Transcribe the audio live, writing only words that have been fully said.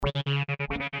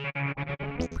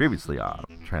Previously on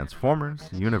Transformers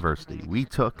University, we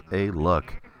took a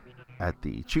look at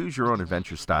the Choose Your Own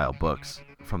Adventure style books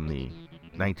from the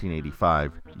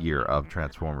 1985 year of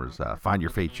Transformers, Find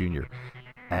Your Fate Jr.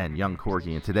 and Young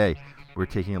Corgi. And today, we're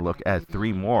taking a look at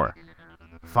three more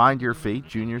Find Your Fate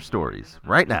Jr. stories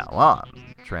right now on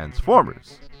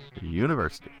Transformers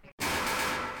University.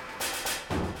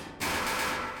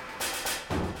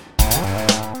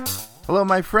 Hello,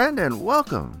 my friend, and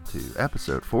welcome to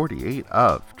episode 48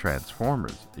 of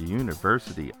Transformers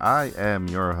University. I am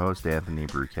your host, Anthony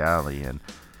Brucali, and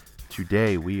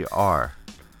today we are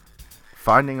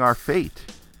finding our fate,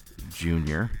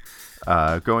 Junior,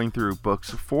 going through books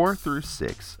 4 through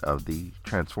 6 of the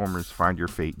Transformers Find Your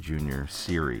Fate Junior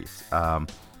series.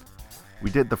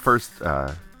 We did the first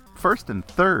and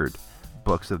third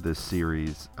books of this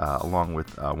series, along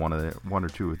with one or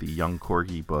two of the Young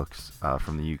Corgi books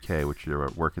from the UK, which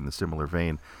work in the similar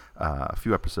vein, a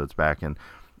few episodes back. And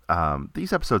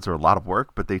these episodes are a lot of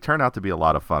work, but they turn out to be a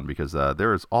lot of fun because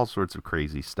there is all sorts of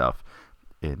crazy stuff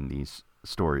in these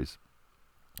stories.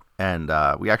 And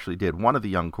we actually did one of the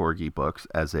Young Corgi books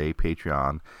as a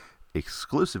Patreon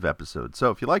exclusive episode.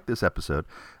 So if you like this episode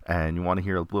and you want to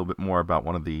hear a little bit more about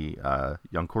one of the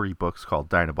Young Corgi books called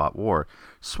Dinobot War,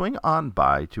 swing on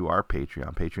by to our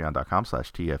Patreon,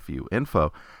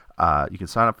 patreon.com/tfuinfo. You can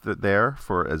sign up there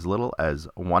for as little as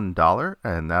 $1,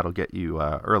 and that'll get you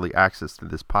early access to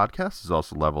this podcast. There's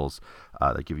also levels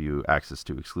that give you access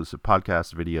to exclusive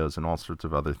podcast videos and all sorts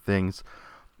of other things.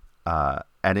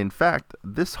 And in fact,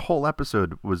 this whole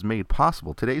episode was made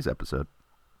possible, today's episode,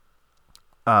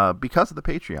 because of the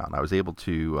Patreon. I was able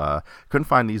to, couldn't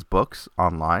find these books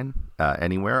online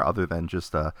anywhere other than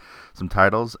just some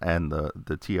titles and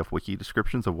the TF Wiki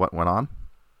descriptions of what went on.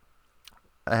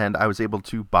 And I was able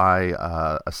to buy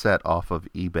a set off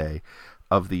of eBay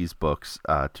of these books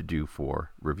to do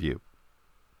for review.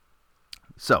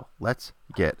 So let's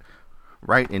get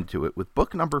right into it with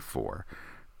book number 4,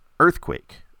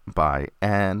 Earthquake, by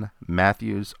Ann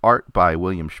Matthews, art by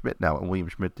William Schmidt. Now, William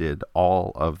Schmidt did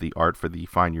all of the art for the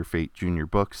Find Your Fate Junior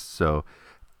books, so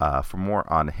for more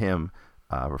on him,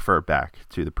 refer back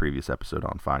to the previous episode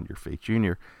on Find Your Fate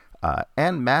Junior.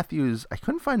 Ann Matthews, I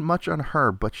couldn't find much on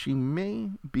her, but she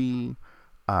may be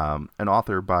an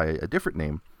author by a different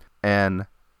name, Ann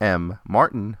M.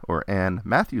 Martin, or Ann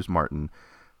Matthews Martin,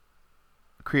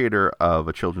 creator of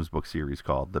a children's book series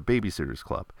called The Babysitter's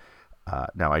Club.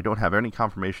 Now, I don't have any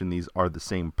confirmation these are the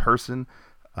same person,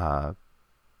 but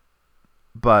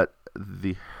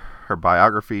her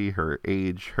biography, her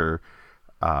age, her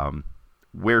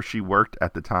where she worked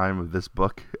at the time of this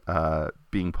book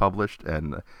being published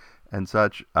and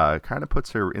such, kind of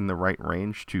puts her in the right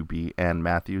range to be Ann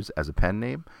Matthews as a pen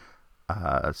name.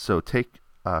 So take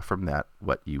from that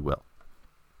what you will.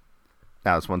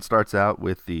 Now, this one starts out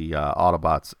with the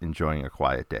Autobots enjoying a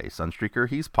quiet day. Sunstreaker,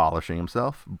 he's polishing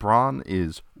himself. Brawn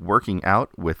is working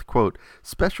out with, quote,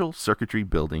 special circuitry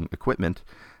building equipment.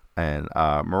 And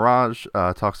Mirage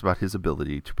talks about his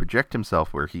ability to project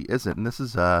himself where he isn't. And this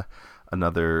is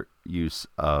another use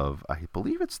of, I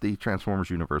believe it's the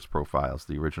Transformers Universe profiles,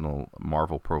 the original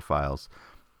Marvel profiles,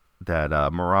 that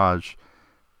Mirage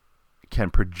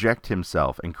can project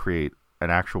himself and create an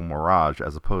actual mirage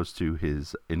as opposed to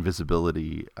his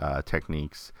invisibility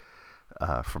techniques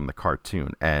from the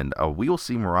cartoon. And we will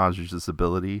see Mirage's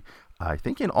ability, I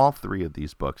think, in all 3 of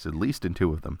these books, at least in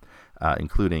 2 of them,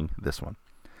 including this one.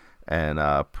 And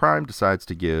Prime decides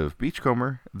to give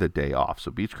Beachcomber the day off.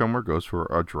 So Beachcomber goes for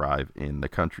a drive in the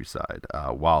countryside.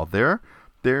 While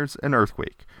there's an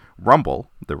earthquake.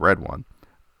 Rumble, the red one,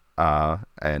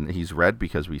 and he's red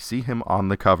because we see him on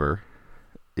the cover,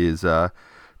 is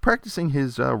practicing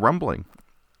his rumbling.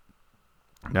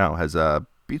 Now, has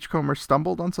Beachcomber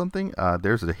stumbled on something?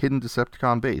 There's a hidden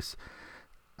Decepticon base.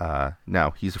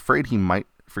 Now, he's afraid he might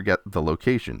forget the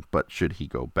location, but should he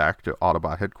go back to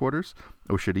Autobot headquarters,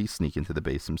 or should he sneak into the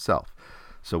base himself?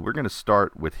 So we're going to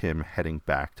start with him heading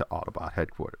back to Autobot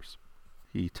headquarters.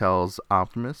 He tells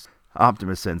Optimus.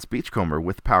 Optimus sends Beachcomber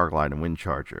with Powerglide and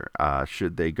Windcharger.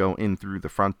 Should they go in through the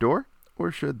front door,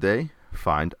 or should they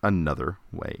find another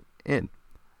way in?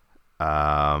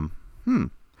 We're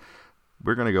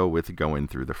going to go with go in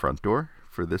through the front door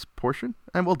for this portion,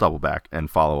 and we'll double back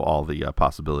and follow all the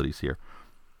possibilities here.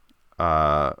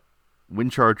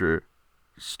 Windcharger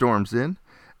storms in,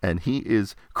 and he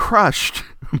is crushed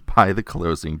by the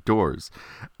closing doors.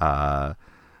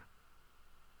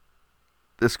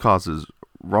 This causes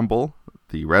Rumble,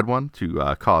 the red one,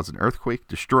 to cause an earthquake,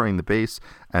 destroying the base,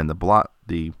 and the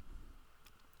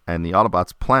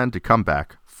Autobots plan to come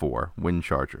back for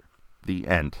Windcharger. The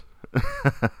end.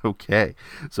 Okay,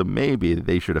 so maybe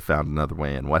they should have found another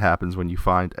way in. What happens when you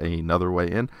find another way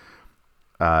in?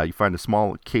 You find a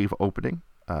small cave opening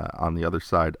on the other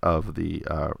side of the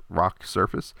rock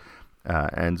surface.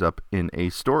 Ends up in a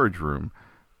storage room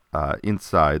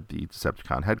inside the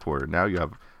Decepticon headquarters. Now you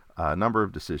have a number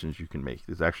of decisions you can make.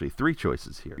 There's actually 3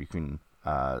 choices here. You can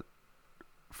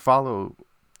follow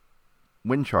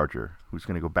Windcharger, who's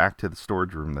going to go back to the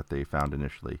storage room that they found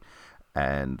initially,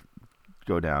 and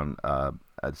go down a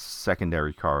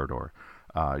secondary corridor.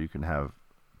 You can have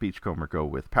Beachcomber go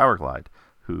with Powerglide,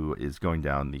 who is going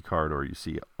down the corridor you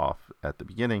see off at the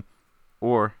beginning,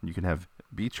 or you can have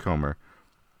Beachcomber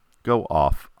go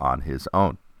off on his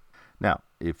own. Now,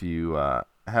 if you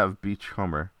have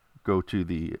Beachcomber go to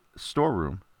the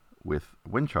storeroom with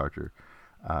Windcharger,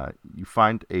 you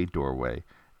find a doorway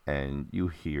and you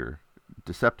hear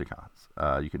Decepticons.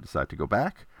 You can decide to go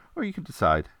back, or you can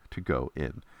decide to go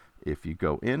in. If you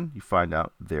go in, you find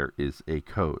out there is a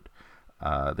code.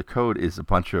 The code is a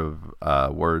bunch of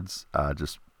words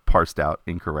just parsed out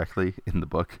incorrectly in the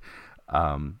book.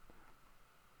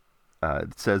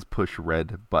 It says push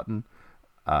red button,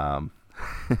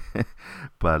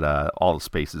 but all the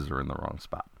spaces are in the wrong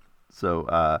spot.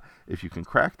 So if you can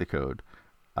crack the code,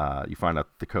 you find out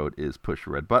the code is push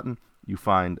red button. You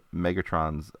find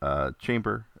Megatron's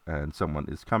chamber, and someone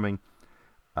is coming.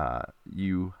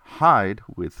 You hide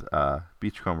with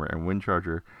Beachcomber and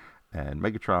Windcharger, and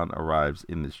Megatron arrives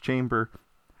in this chamber.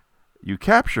 You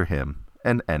capture him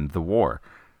and end the war.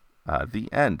 The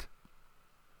end.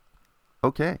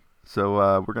 Okay.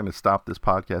 So we're going to stop this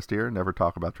podcast here, never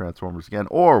talk about Transformers again,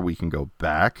 or we can go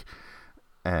back,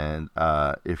 and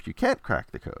if you can't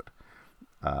crack the code,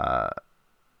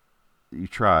 you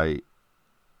try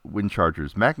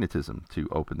Windcharger's magnetism to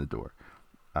open the door.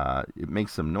 It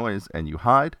makes some noise, and you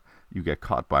hide. You get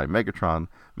caught by Megatron.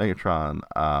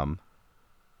 Megatron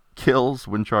kills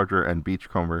Windcharger and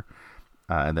Beachcomber,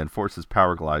 and then forces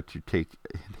Powerglide to take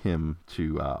him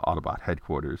to Autobot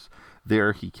headquarters.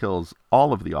 There, he kills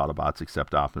all of the Autobots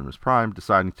except Optimus Prime,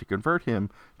 deciding to convert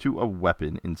him to a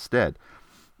weapon instead.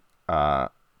 Prime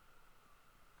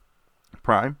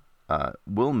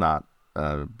will not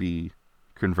be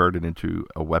converted into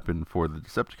a weapon for the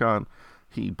Decepticon.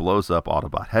 He blows up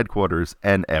Autobot headquarters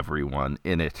and everyone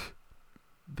in it.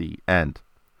 The end.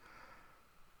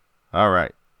 All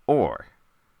right. Or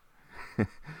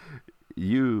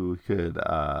you could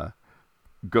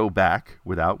go back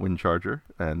without Windcharger,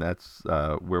 and that's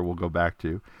where we'll go back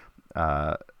to.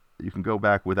 You can go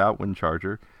back without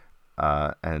Windcharger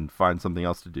and find something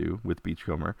else to do with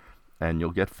Beachcomber, and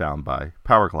you'll get found by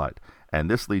Powerglide. And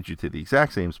this leads you to the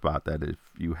exact same spot that if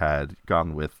you had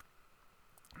gone with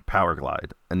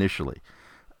Powerglide initially.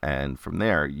 And from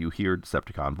there, you hear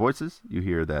Decepticon voices. You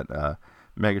hear that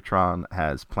Megatron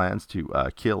has plans to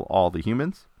kill all the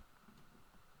humans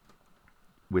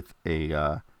with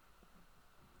a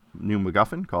new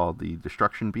MacGuffin called the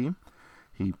Destruction Beam.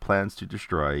 He plans to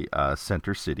destroy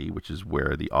Center City, which is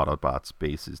where the Autobots'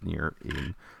 base is near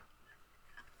in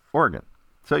Oregon.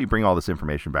 So you bring all this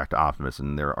information back to Optimus,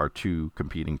 and there are 2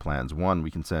 competing plans. One,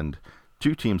 we can send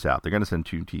 2 teams out. They're going to send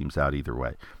 2 teams out either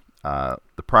way.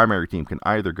 The primary team can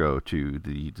either go to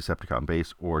the Decepticon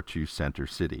base or to Center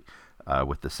City,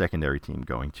 with the secondary team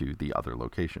going to the other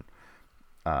location.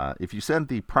 If you send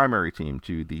the primary team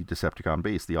to the Decepticon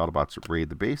base, the Autobots raid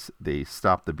the base. They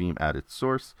stop the beam at its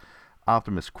source.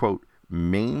 Optimus, quote,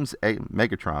 maims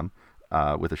Megatron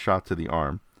with a shot to the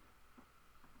arm.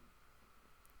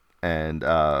 And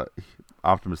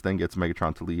Optimus then gets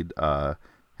Megatron to lead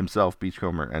himself,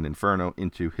 Beachcomber, and Inferno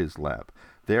into his lab.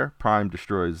 There, Prime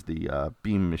destroys the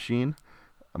beam machine.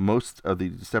 Most of the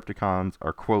Decepticons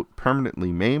are, quote,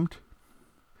 permanently maimed.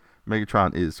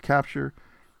 Megatron is captured,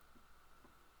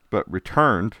 but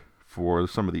returned for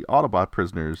some of the Autobot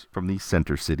prisoners from the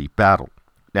Center City battle.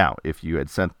 Now, if you had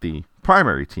sent the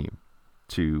primary team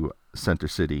to Center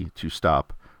City to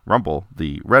stop Rumble,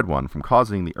 the red one, from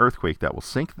causing the earthquake that will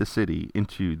sink the city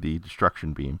into the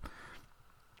destruction beam,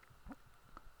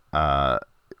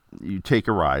 you take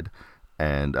a ride,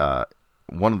 and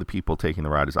one of the people taking the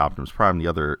ride is Optimus Prime. The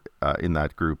other in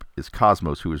that group is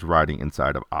Cosmos, who is riding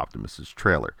inside of Optimus's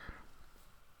trailer.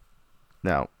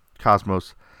 Now,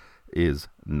 Cosmos is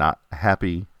not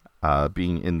happy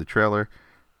being in the trailer.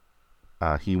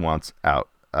 He wants out.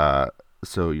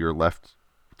 So you're left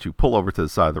to pull over to the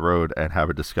side of the road and have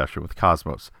a discussion with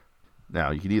Cosmos. Now,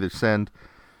 you can either send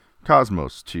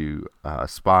Cosmos to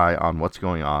spy on what's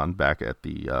going on back at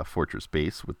the Fortress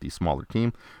base with the smaller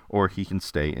team, or he can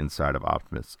stay inside of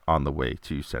Optimus on the way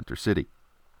to Center City.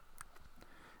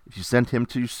 If you send him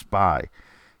to spy,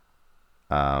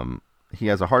 he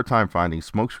has a hard time finding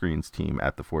Smokescreen's team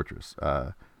at the fortress.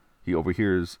 He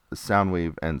overhears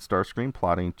Soundwave and Starscream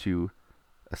plotting to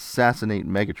assassinate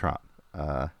Megatron.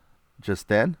 Just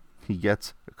then, he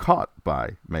gets caught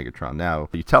by Megatron. Now,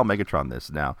 you tell Megatron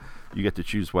this. Now, you get to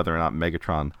choose whether or not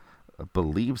Megatron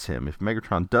believes him. If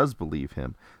Megatron does believe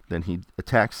him, then he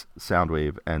attacks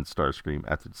Soundwave and Starscream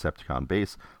at the Decepticon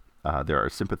base. There are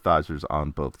sympathizers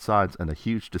on both sides, and a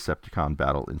huge Decepticon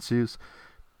battle ensues.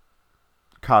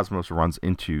 Cosmos runs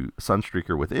into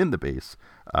Sunstreaker within the base.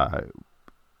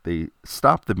 They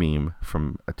stop the beam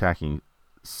from attacking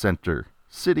Center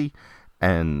City,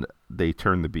 and they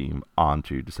turn the beam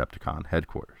onto Decepticon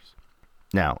headquarters.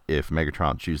 Now, if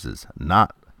Megatron chooses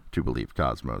not to believe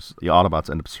Cosmos, the Autobots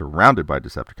end up surrounded by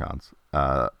Decepticons.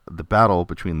 The battle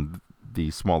between the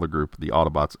smaller group, the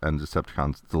Autobots and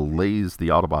Decepticons, delays the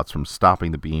Autobots from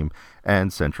stopping the beam,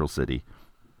 and Center City,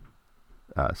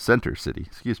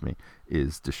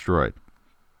 is destroyed.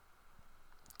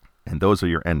 And those are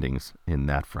your endings in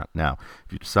that front. Now,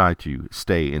 if you decide to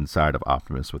stay inside of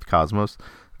Optimus with Cosmos,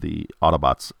 the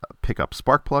Autobots pick up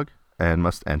Sparkplug and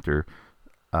must enter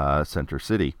Center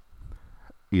City,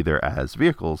 either as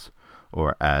vehicles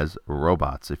or as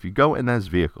robots. If you go in as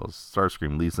vehicles,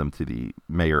 Starscream leads them to the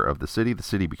mayor of the city. The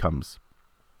city becomes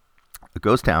a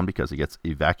ghost town because it gets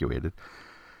evacuated.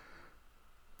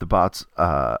 The bots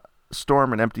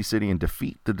storm an empty city and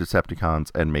defeat the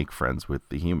Decepticons and make friends with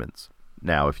the humans.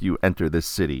 Now, if you enter this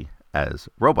city as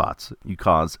robots, you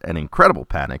cause an incredible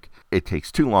panic. It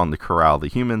takes too long to corral the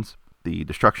humans. The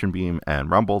Destruction Beam and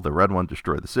Rumble, the red one,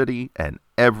 destroy the city, and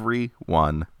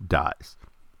everyone dies.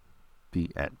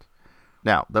 The end.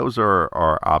 Now, those are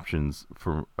our options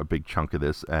for a big chunk of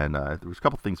this, and there was a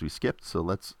couple things we skipped, so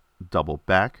let's double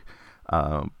back.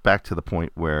 Back to the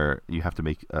point where you have to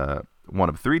make one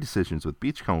of three decisions with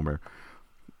Beachcomber.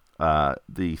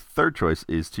 The third choice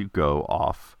is to go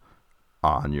off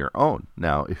on your own.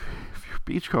 Now, if you're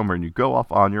Beachcomber and you go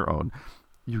off on your own,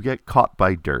 you get caught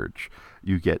by Dirge.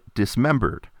 You get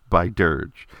dismembered by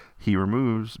Dirge. He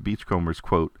removes Beachcomber's,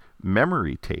 quote,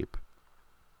 memory tape.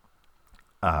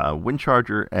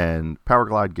 Windcharger and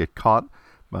Powerglide get caught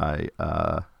by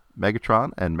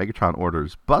Megatron, and Megatron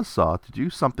orders Buzzsaw to do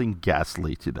something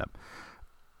ghastly to them.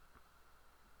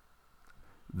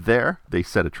 There, they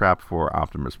set a trap for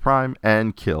Optimus Prime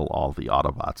and kill all the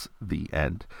Autobots. The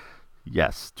end.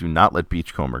 Yes, do not let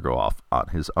Beachcomber go off on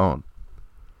his own.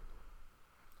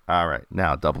 Alright,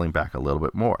 now doubling back a little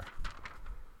bit more.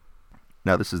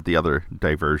 Now this is the other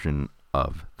diversion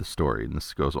of the story, and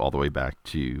this goes all the way back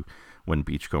to when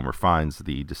Beachcomber finds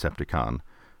the Decepticon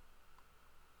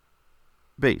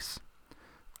base.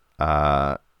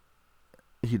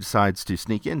 He decides to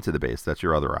sneak into the base. That's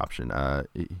your other option.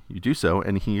 You do so,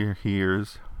 and he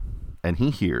hears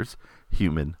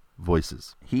human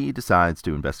voices. He decides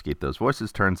to investigate those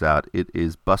voices. Turns out it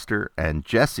is Buster and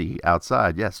Jessie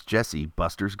outside. Yes, Jessie,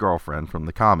 Buster's girlfriend from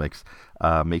the comics,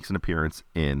 makes an appearance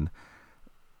in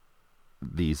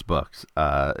these books.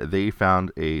 They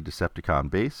found a Decepticon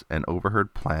base and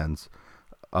overheard plans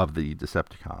of the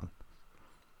Decepticon.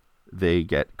 They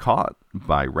get caught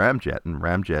by Ramjet, and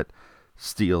Ramjet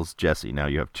steals Jessie. Now,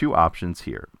 you have two options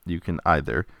here. You can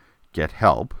either get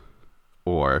help,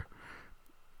 or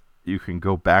you can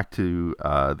go back to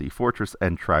the fortress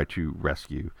and try to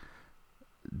rescue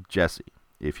Jessie.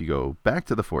 If you go back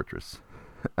to the fortress,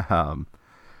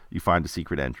 you find a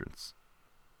secret entrance,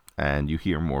 and you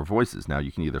hear more voices. Now,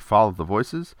 you can either follow the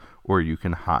voices, or you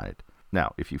can hide.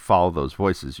 Now, if you follow those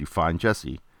voices, you find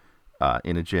Jessie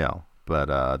in a jail, but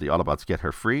the Autobots get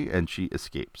her free, and she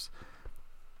escapes.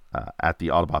 At the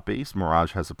Autobot base,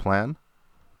 Mirage has a plan.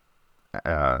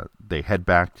 They head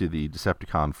back to the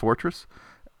Decepticon fortress,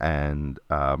 and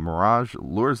Mirage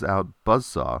lures out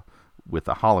Buzzsaw with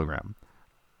a hologram.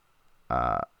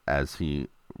 As he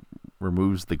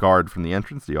removes the guard from the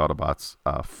entrance, the Autobots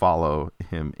follow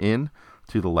him in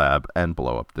to the lab and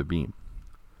blow up the beam.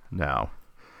 Now,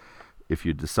 if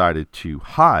you decided to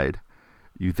hide,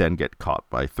 you then get caught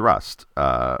by Thrust,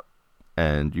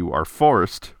 and you are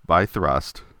forced by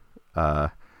Thrust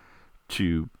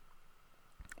to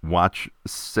watch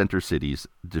Center City's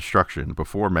destruction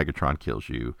before Megatron kills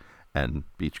you and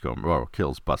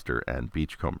kills Buster and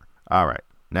Beachcomber. All right,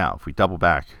 now if we double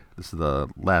back, this is the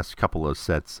last couple of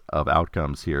sets of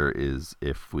outcomes here. Is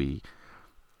if we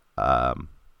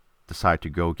decide to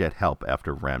go get help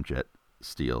after Ramjet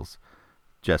steals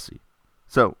Jessie.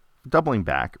 So doubling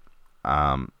back,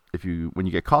 when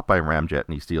you get caught by Ramjet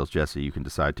and he steals Jessie, you can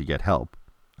decide to get help.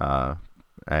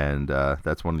 And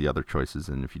that's one of the other choices.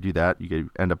 And if you do that, you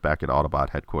end up back at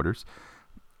Autobot headquarters.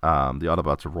 The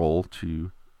Autobots roll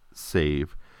to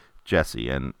save Jessie.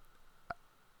 And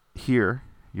Here,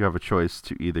 you have a choice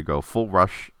to either go full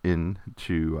rush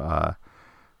into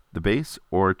the base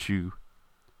or to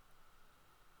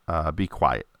be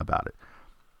quiet about it.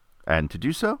 And to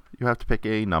do so, you have to pick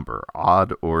a number,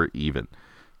 odd or even.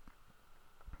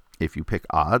 If you pick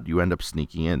odd, you end up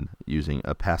sneaking in using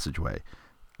a passageway.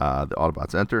 The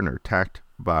Autobots enter and are attacked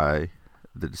by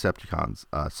the Decepticons.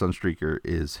 Sunstreaker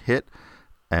is hit,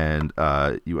 and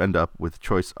you end up with a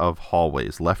choice of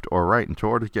hallways, left or right. And in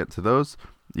order to get to those,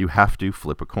 you have to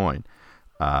flip a coin.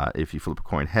 If you flip a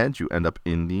coin heads, you end up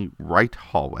in the right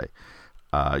hallway.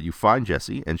 You find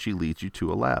Jessie, and she leads you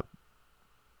to a lab.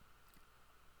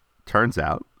 Turns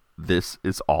out, this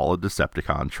is all a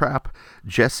Decepticon trap.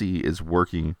 Jessie is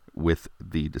working with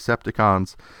the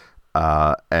Decepticons,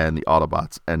 and the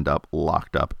Autobots end up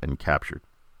locked up and captured.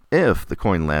 If the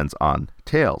coin lands on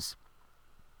tails,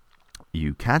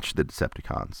 you catch the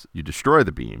Decepticons, you destroy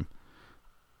the beam,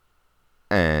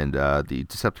 and the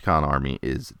Decepticon army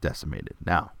is decimated.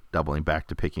 Now, doubling back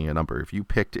to picking a number. If you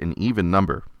picked an even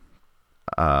number,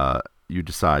 you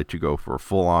decide to go for a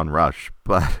full-on rush,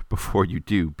 but before you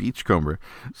do, Beachcomber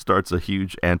starts a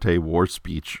huge anti-war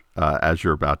speech as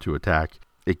you're about to attack.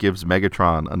 It gives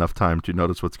Megatron enough time to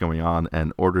notice what's going on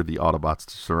and order the Autobots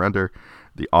to surrender.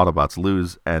 The Autobots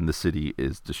lose, and the city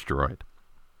is destroyed.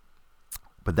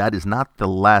 But that is not the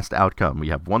last outcome. We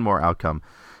have one more outcome,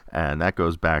 and that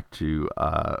goes back to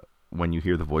when you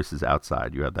hear the voices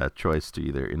outside. You have that choice to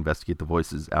either investigate the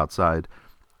voices outside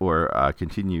or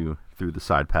continue through the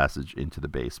side passage into the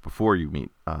base before you meet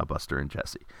Buster and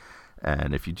Jessie.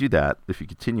 And if you do that, if you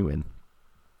continue in,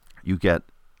 you get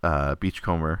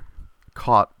Beachcomber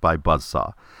caught by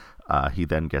Buzzsaw. He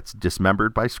then gets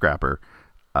dismembered by Scrapper.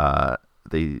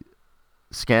 They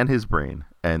scan his brain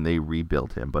and they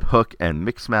rebuild him. But Hook and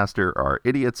Mixmaster are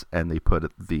idiots, and they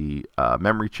put the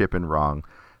memory chip in wrong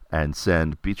and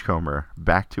send Beachcomber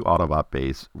back to Autobot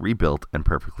base, rebuilt and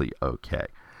perfectly okay.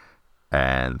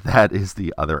 And that is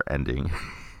the other ending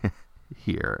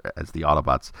here, as the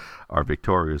Autobots are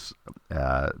victorious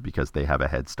because they have a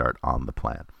head start on the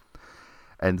plan.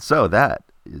 And so that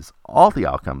is all the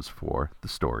outcomes for the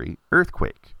story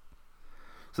Earthquake.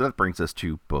 So that brings us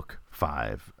to Book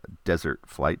 5, Desert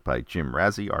Flight by Jim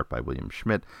Razzie, art by William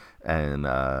Schmidt. And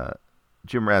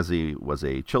Jim Razzie was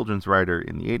a children's writer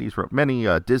in the 80s, wrote many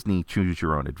Disney Choose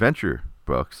Your Own Adventure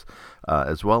books,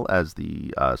 as well as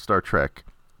the Star Trek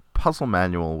Puzzle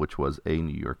Manual, which was a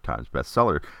New York Times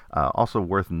bestseller. Also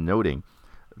worth noting,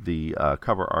 the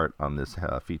cover art on this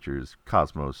features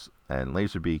Cosmos and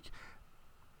Laserbeak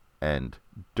and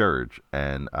Dirge.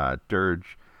 And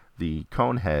Dirge, the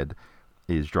cone head,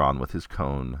 is drawn with his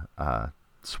cone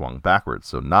swung backwards,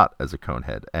 so not as a cone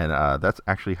head. And that's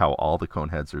actually how all the cone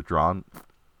heads are drawn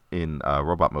in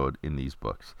robot mode in these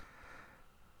books.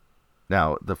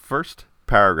 Now, the first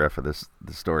paragraph of this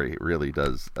story really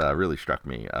struck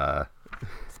me.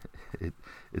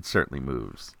 It certainly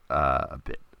moves a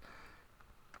bit.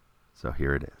 So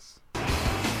here it is.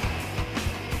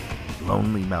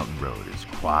 Lonely Mountain Road is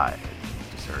quiet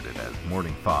and deserted as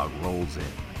morning fog rolls in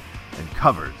and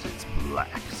covers its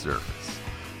black surface.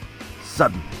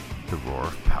 Suddenly, the roar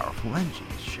of powerful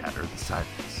engines shatter the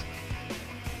silence.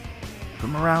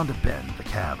 From around a bend, the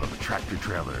cab of a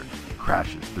tractor-trailer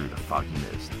crashes through the foggy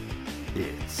mist.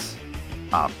 It's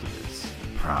Optimus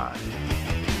Prime.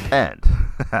 And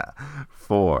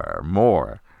for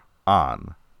more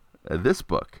on this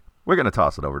book, we're going to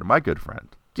toss it over to my good friend,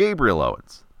 Gabriel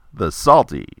Owens, the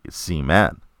Salty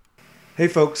Seaman. Hey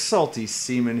folks, Salty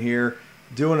Seaman here,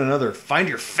 doing another Find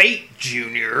Your Fate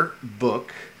Junior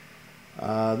book.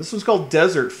 This one's called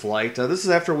Desert Flight. This is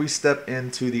after we step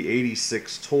into the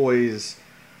 86 toys.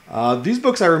 These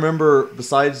books I remember,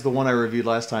 besides the one I reviewed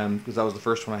last time, because that was the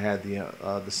first one I had,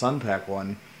 the Sun Pack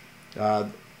one.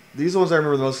 These ones I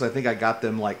remember the most because I think I got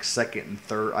them like second and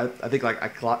third. I think like I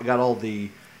got all the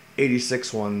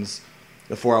 86 ones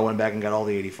before I went back and got all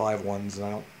the 85 ones.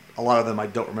 And a lot of them I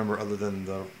don't remember other than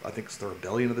I think it's the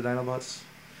Rebellion of the Dinobots.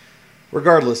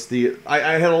 Regardless, I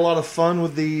had a lot of fun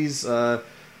with these.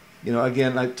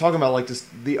 Again, I talking about like just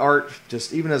the art,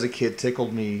 just even as a kid,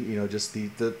 tickled me. Just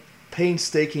the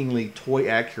painstakingly toy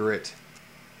accurate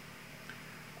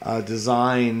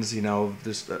designs.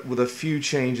 Just with a few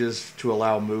changes to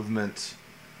allow movement.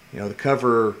 The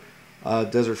cover,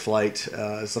 Desert Flight.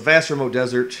 It's a vast remote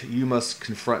desert. You must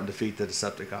confront and defeat the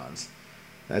Decepticons.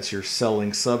 That's your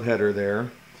selling subheader there.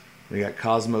 We got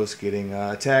Cosmos getting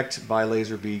attacked by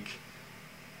Laserbeak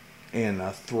and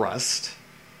Thrust.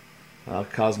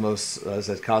 Cosmos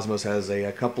says Cosmos has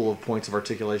a couple of points of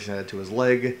articulation added to his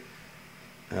leg,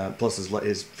 plus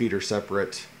his feet are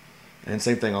separate. And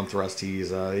same thing on Thrust.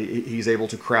 He's able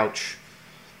to crouch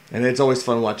And it's always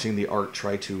fun watching the art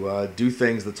try to do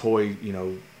things the toy,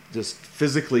 just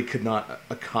physically could not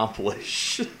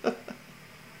accomplish.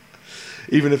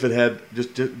 Even if it had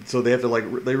just so they have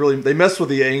to they mess with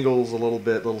the angles a little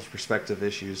bit, little perspective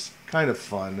issues. Kind of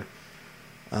fun.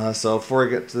 So before I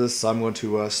get to this, I'm going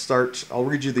to start. I'll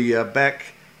read you the back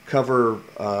cover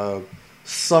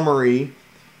summary,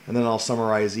 and then I'll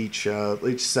summarize each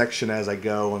section as I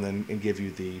go, and give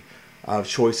you the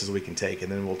choices we can take,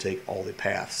 and then we'll take all the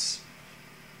paths.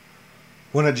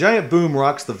 When a giant boom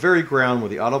rocks the very ground where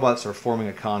the Autobots are forming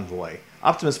a convoy,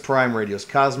 Optimus Prime radios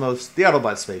Cosmos, the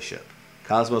Autobot spaceship.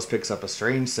 Cosmos picks up a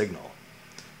strange signal.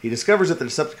 He discovers that the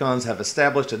Decepticons have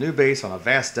established a new base on a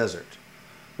vast desert.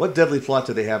 What deadly plot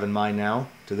do they have in mind now?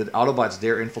 Do the Autobots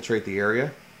dare infiltrate the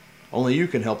area? Only you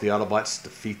can help the Autobots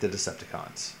defeat the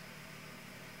Decepticons.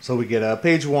 So we get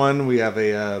page 1. We have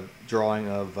a drawing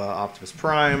of Optimus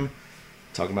Prime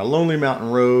talking about a lonely mountain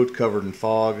road covered in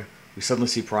fog. We suddenly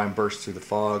see Prime burst through the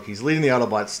fog. He's leading the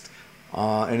Autobots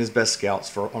and his best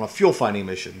scouts on a fuel-finding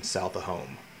mission south of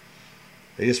home.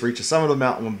 They just reach the summit of the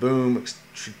mountain when boom,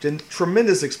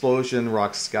 tremendous explosion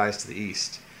rocks skies to the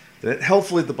east. Then it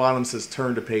helpfully at the bottom says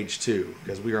turn to page 2,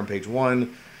 because we are on page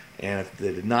 1, and if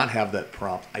they did not have that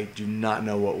prompt, I do not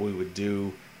know what we would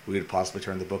do. We would possibly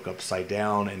turn the book upside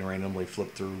down and randomly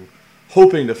flip through,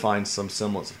 hoping to find some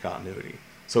semblance of continuity.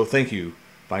 So thank you,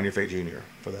 Find Your Fate Jr.,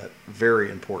 for that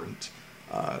very important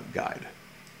guide.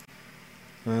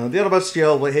 The Autobots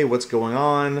yell, hey, what's going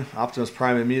on? Optimus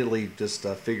Prime immediately just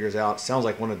figures out, sounds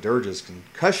like one of Dirge's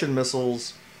concussion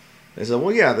missiles. They said,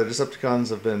 well, yeah, the Decepticons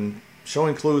have been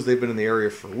showing clues. They've been in the area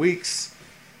for weeks.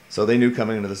 So they knew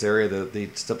coming into this area that the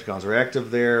Decepticons are active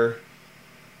there.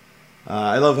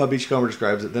 I love how Beachcomber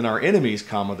describes it. Then our enemies, the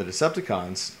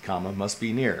Decepticons, must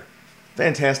be near.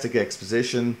 Fantastic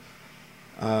exposition.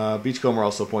 Beachcomber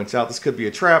also points out this could be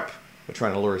a trap. They're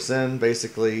trying to lure us in,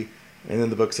 basically. And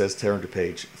then the book says turn to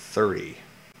page 30.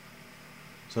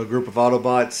 So a group of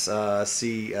Autobots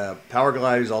see Power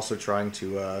Glide, who's also trying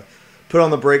to put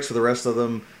on the brakes for the rest of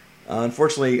them.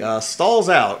 Unfortunately, stalls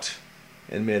out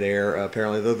in midair.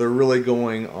 Apparently, they're really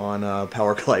going on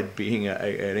Power Glide being an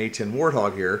A-10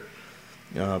 Warthog here.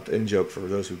 In joke for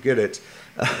those who get it.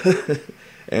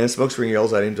 And Smokescreen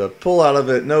yells at him to pull out of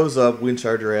it, nose up.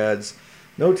 Windcharger adds,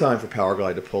 no time for Power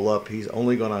Glide to pull up. He's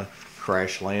only going to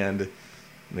crash land.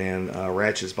 Man,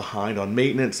 Ratchet's behind on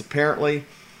maintenance, apparently.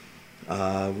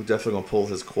 We're definitely going to pull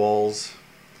his qualls.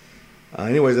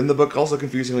 Anyways, and the book also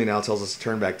confusingly now tells us to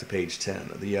turn back to page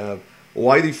 10.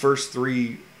 Why the first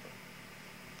 3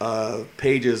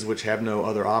 pages, which have no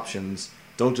other options,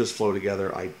 don't just flow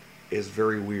together is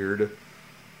very weird.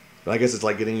 But I guess it's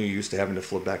like getting you used to having to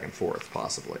flip back and forth,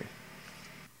 possibly.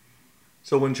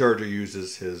 So Windcharger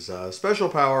uses his special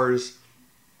powers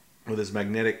with his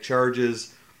magnetic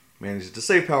charges, manages to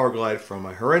save Power Glide from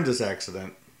a horrendous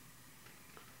accident.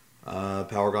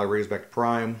 Power Glide races back to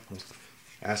Prime,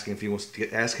 asking if he wants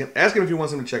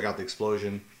him to check out the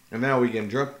explosion. And now we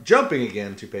get him jumping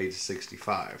again to page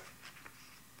 65.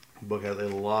 The book has a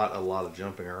lot of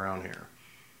jumping around here.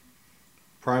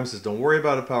 Prime says, "Don't worry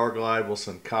about a Power Glide. We'll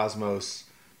send Cosmos.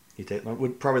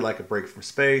 Would probably like a break from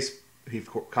space."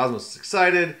 Cosmos is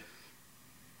excited.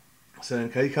 So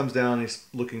he comes down. He's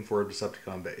looking for a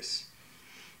Decepticon base.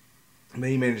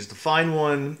 He manages to find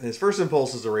one. His first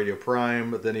impulse is to radio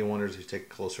Prime, but then he wonders if he take a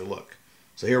closer look.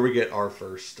 So here we get our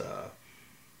first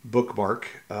bookmark.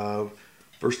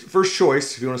 First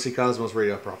choice, if you want to see Cosmos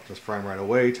radio Optimus Prime right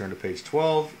away, turn to page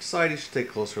 12. Decide you should take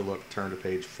a closer look, turn to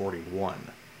page 41.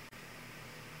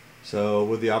 So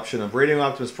with the option of radioing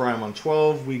Optimus Prime on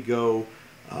 12, we go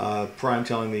Prime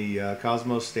telling the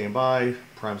Cosmos, stand by.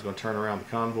 Prime's going to turn around the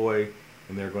convoy,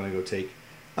 and they're going to go take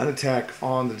an attack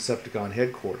on the Decepticon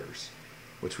headquarters,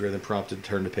 which we are then prompted to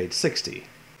turn to page 60.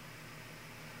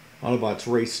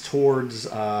 Autobots race towards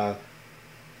the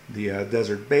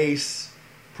desert base.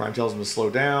 Prime tells them to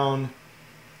slow down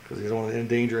because he doesn't want to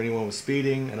endanger anyone with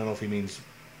speeding. I don't know if he means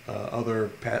other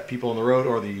people on the road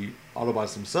or the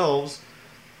Autobots themselves,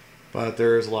 but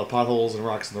there's a lot of potholes and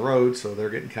rocks in the road, so they're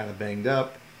getting kind of banged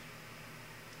up.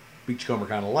 Beachcomber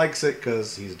kind of likes it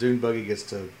because he's a dune buggy, gets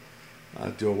to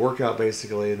do a workout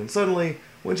basically, and then suddenly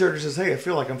Windcharger says, "Hey, I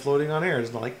feel like I'm floating on air.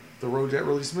 It's not like the road's yet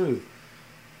really smooth."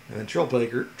 And then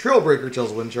Trailbreaker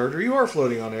tells Windcharger, "You are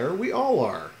floating on air. We all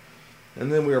are."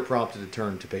 And then we are prompted to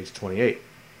turn to page 28.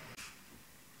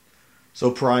 So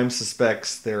Prime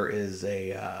suspects there is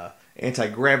a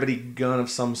anti-gravity gun of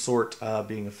some sort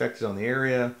being affected on the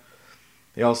area.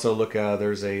 They also look,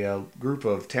 there's a group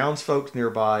of townsfolk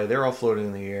nearby. They're all floating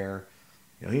in the air.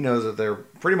 You know, he knows that they're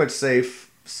pretty much safe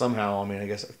somehow. I mean, I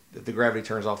guess if the gravity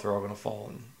turns off, they're all going to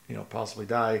fall possibly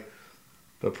die.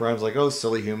 But Prime's like, oh,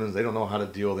 silly humans, they don't know how to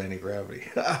deal with anti-gravity.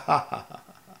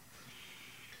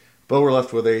 But we're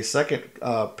left with a second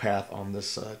path on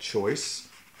this choice.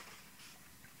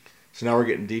 So now we're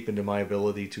getting deep into my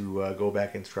ability to go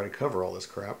back and try to cover all this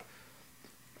crap.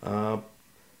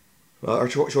 Our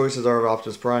choices are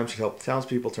Optimus Prime should help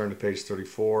townspeople, turn to page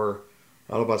 34.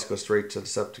 Autobots go straight to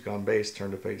Decepticon base,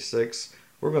 turn to page 6.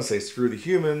 We're going to say screw the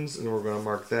humans, and we're going to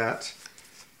mark that.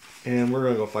 And we're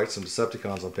going to go fight some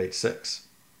Decepticons on page 6.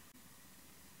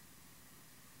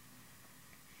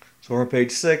 So we're on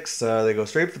page 6. They go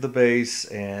straight for the base,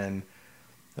 and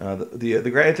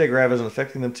the anti-grav isn't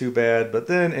affecting them too bad, but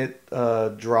then it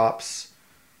drops.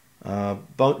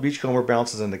 Beachcomber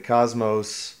bounces into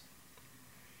Cosmos.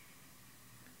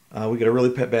 We get a really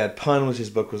bad pun, which these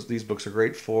books are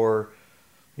great for.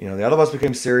 The Autobots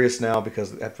became serious now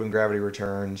because when gravity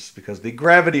returns, because the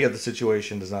gravity of the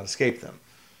situation does not escape them.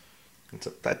 That's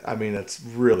bad.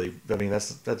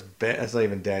 That's not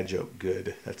even dad joke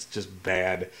good. That's just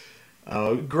bad.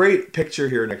 Great picture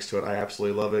here next to it. I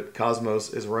absolutely love it.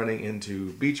 Cosmos is running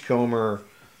into Beachcomber.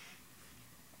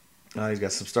 He's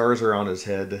got some stars around his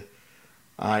head.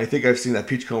 I think I've seen that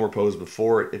Beachcomber pose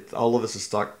before. All of this is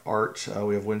stock art.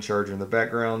 We have Windcharger in the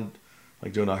background,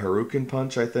 like doing a Hadouken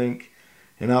punch, I think.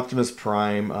 And Optimus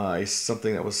Prime is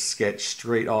something that was sketched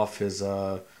straight off his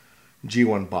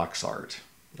G1 box art.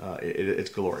 It's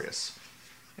glorious.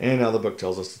 And now the book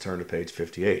tells us to turn to page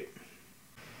 58.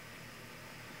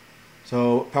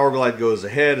 So Power Glide goes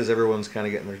ahead as everyone's kind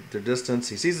of getting their distance.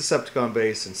 He sees the Decepticon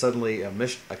base, and suddenly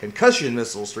a concussion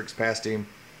missile streaks past him,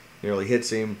 nearly hits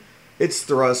him. It's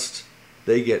thrust.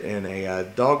 They get in a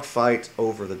dogfight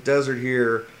over the desert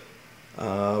here.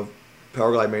 Power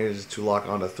Glide manages to lock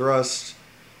onto thrust,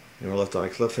 and we're left on a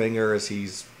cliffhanger as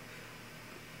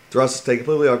thrust is taken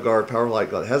completely off guard. Power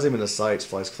Glide has him in his sights,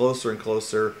 flies closer and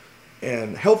closer,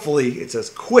 and helpfully it says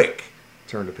quick.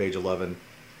 Turn to page 11.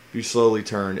 If you slowly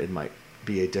turn, it might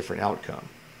be a different outcome.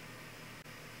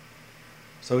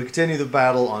 So we continue the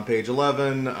battle on page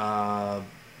 11.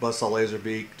 Buzzsaw,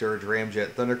 Laserbeak, Dirge,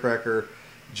 Ramjet, Thundercracker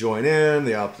join in.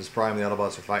 The Optimus Prime and the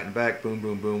Autobots are fighting back. Boom,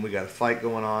 boom, boom. We got a fight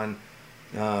going on.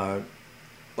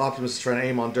 Optimus is trying to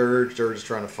aim on Dirge. Dirge is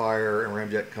trying to fire, and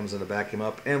Ramjet comes in to back him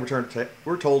up. And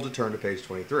we're told to turn to page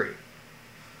 23.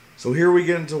 So here we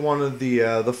get into one of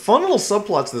the fun little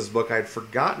subplots of this book I had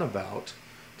forgotten about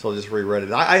until I just reread it.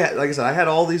 Like I said, I had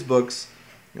all these books,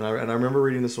 and I remember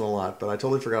reading this one a lot, but I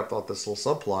totally forgot about this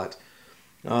little subplot.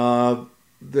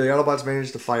 The Autobots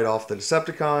manage to fight off the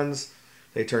Decepticons.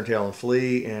 They turn tail and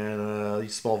flee, and a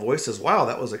small voice says, "Wow,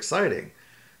 that was exciting."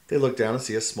 They look down and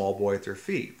see a small boy at their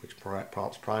feet, which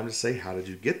prompts Prime to say, "How did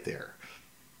you get there?"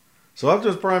 So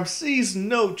Optimus Prime sees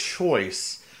no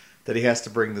choice that he has to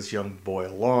bring this young boy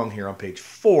along here on page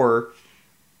 4.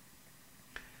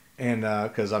 And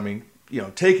because,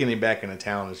 taking him back into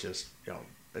town is just,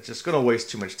 it's just going to waste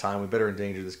too much time. We better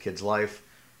endanger this kid's life.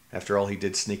 After all, he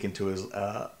did sneak into his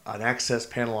an access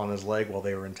panel on his leg while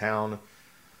they were in town.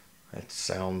 That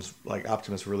sounds like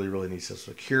Optimus really, really needs some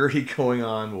security going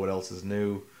on, but what else is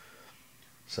new?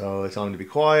 So they tell him to be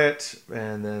quiet,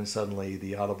 and then suddenly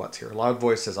the Autobots hear a loud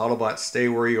voice says, "Autobots, stay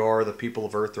where you are. The people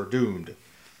of Earth are doomed."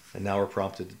 And now we're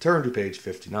prompted to turn to page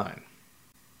 59.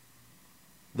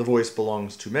 The voice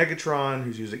belongs to Megatron,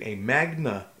 who's using a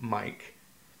Magna mic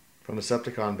from the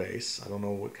Decepticon base. I don't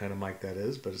know what kind of mic that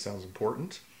is, but it sounds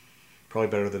important. Probably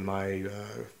better than my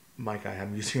mic I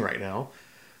am using right now.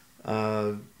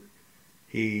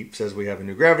 He says we have a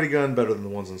new gravity gun, better than the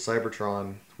ones on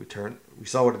Cybertron. We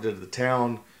saw what it did to the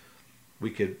town. We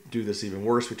could do this even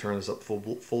worse. We turn this up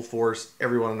full force.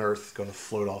 Everyone on Earth is going to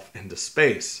float off into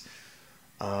space.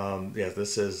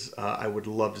 This is. I would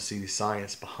love to see the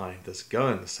science behind this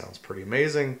gun. This sounds pretty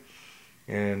amazing,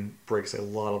 and breaks a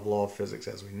lot of law of physics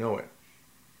as we know it.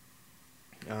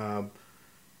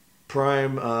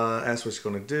 Prime asks what he's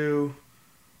going to do,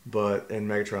 and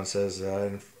Megatron says,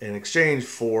 in exchange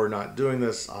for not doing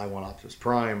this, I want Optimus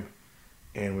Prime,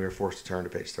 and we are forced to turn to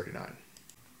page 39.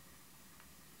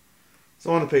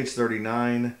 So on to page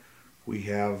 39, we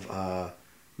have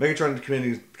Megatron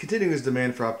continuing his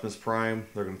demand for Optimus Prime.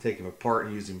 They're going to take him apart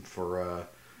and use him for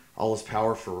all his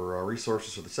power for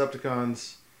resources for the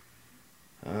Decepticons.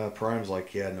 Prime's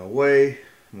like, yeah, no way.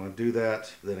 I'm going to do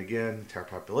that. Then again, entire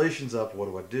population's up. What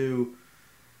do I do?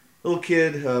 Little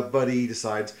kid, Buddy,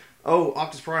 decides, oh,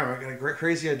 Optimus Prime, I got a great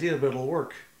crazy idea, but it'll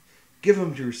work. Give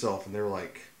him to yourself. And they're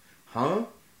like, huh?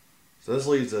 So this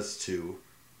leads us to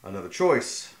another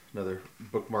choice, another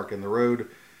bookmark in the road.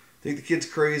 Think the kid's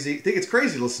crazy. Think it's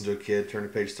crazy to listen to a kid. Turn to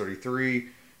page 33.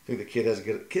 Think the kid has a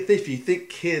good. If you think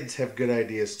kids have good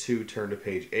ideas too, turn to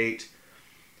page 8.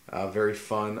 Very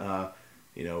fun.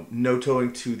 No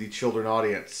towing to the children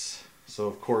audience. So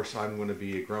of course I'm going to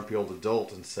be a grumpy old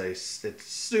adult and say it's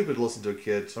stupid to listen to a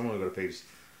kid. So I'm going to go to page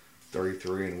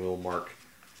 33 and we'll mark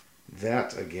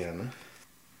that again.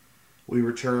 We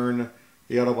return.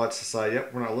 The Autobots decide,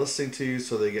 yep, we're not listening to you,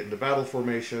 so they get into battle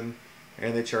formation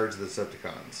and they charge the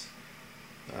Decepticons.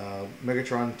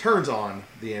 Megatron turns on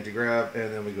the anti-grav,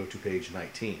 and then we go to page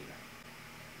 19.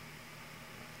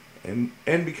 And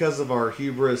because of our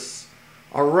hubris,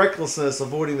 our recklessness,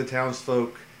 avoiding the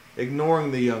townsfolk,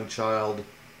 ignoring the young child,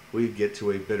 we get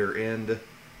to a bitter end,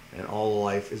 and all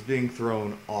life is being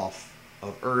thrown off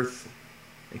of Earth,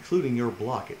 including your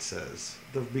block, it says.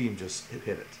 The beam just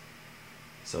hit it.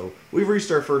 So we've reached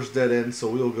our first dead end, so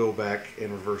we'll go back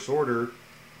in reverse order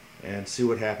and see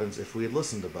what happens if we had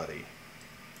listened to Buddy.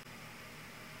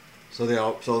 So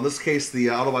in this case, the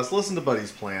Autobots listen to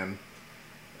Buddy's plan,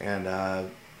 and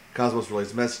Cosmos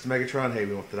relays a message to Megatron, hey,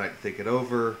 we want the night to think it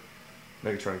over.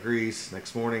 Megatron agrees.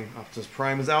 Next morning, Optimus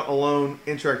Prime is out alone,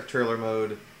 interactive trailer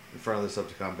mode, in front of the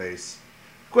Decepticon base.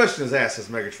 The question is asked, has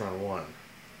Megatron won?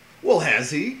 Well,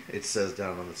 has he? It says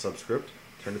down on the subscript.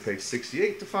 Turn to page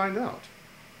 68 to find out.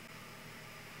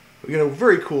 We get a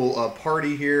very cool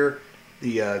party here.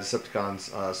 The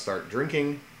Decepticons start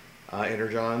drinking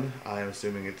Energon. I'm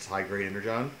assuming it's high-grade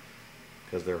Energon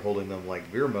because they're holding them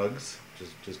like beer mugs.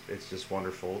 It's just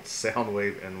wonderful. It's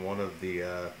Soundwave and one of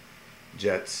the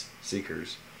Jet's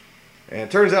Seekers. And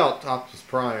it turns out Optimus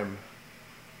Prime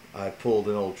pulled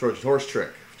an old Trojan horse trick,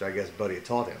 which I guess Buddy had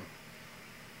taught him.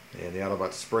 And the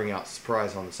Autobots spring out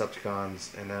surprise on the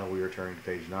Decepticons, and now we return to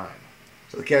page 9.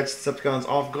 So they catch the Decepticons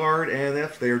off guard, and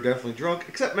they are definitely drunk,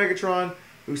 except Megatron,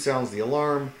 who sounds the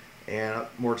alarm, and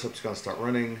more Decepticons start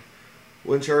running.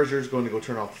 Windcharger is going to go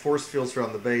turn off the force fields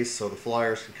around the base so the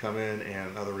flyers can come in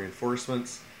and other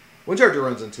reinforcements. Windcharger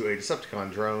runs into a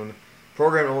Decepticon drone,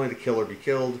 programmed only to kill or be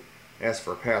killed, asks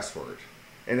for a password.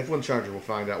 And if Windcharger will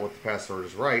find out what the password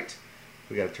is right,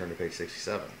 we got to turn to page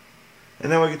 67. And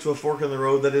now we get to a fork in the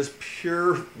road that is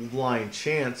pure blind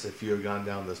chance if you have gone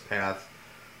down this path.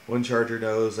 Windcharger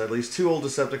knows at least 2 old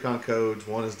Decepticon codes.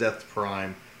 One is Death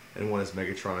Prime, and one is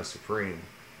Megatron Supreme.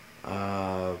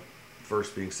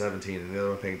 First being 17, and the other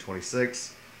one being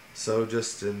 26. So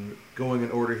just in going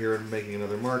in order here and making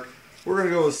another mark, we're going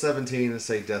to go with 17 and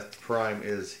say Death Prime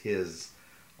is his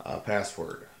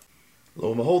password. Lo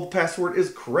and behold, the password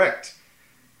is correct.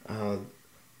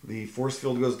 The force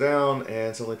field goes down,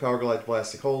 and suddenly Power Glide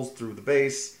blasting holes through the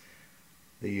base.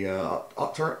 The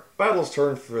battle is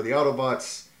turned for the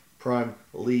Autobots. Prime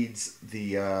leads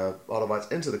the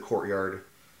Autobots into the courtyard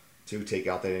to take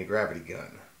out that anti-gravity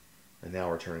gun. And now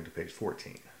we're turning to page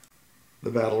 14.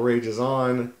 The battle rages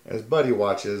on as Buddy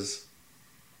watches.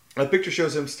 A picture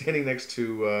shows him standing next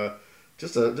to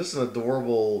just an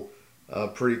adorable,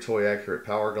 pretty toy accurate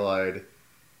Power Glide.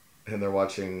 And they're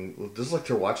watching, just like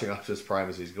they're watching Optimus Prime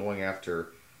as he's going after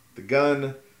the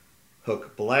gun.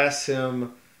 Hook blasts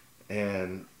him,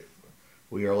 and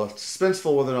we are left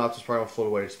suspenseful whether or not Optimus Prime will float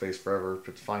away to space forever.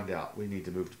 But to find out, we need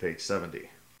to move to page 70.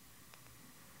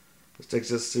 This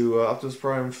takes us to Optimus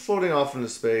Prime floating off into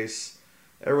space.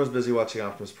 Everyone's busy watching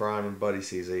Optimus Prime, and Buddy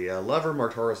sees a lever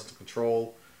marked horizontal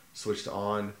control switched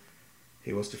on.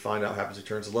 He wants to find out what happens. He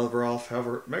turns the lever off.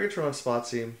 However, Megatron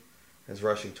spots him and is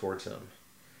rushing towards him.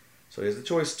 So he has the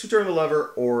choice to turn the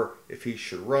lever, or if he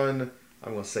should run.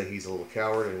 I'm going to say he's a little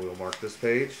coward, and we'll mark this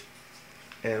page.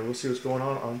 And we'll see what's going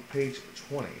on page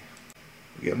 20.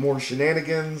 We get more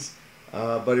shenanigans.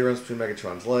 Buddy runs between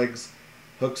Megatron's legs.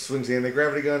 Hook swings the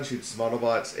anti-gravity gun, shoots some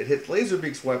Autobots. It hits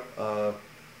Laserbeak's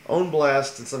own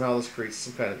blast, and somehow this creates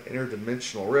some kind of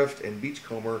interdimensional rift, and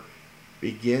Beachcomber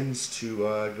begins to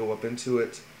go up into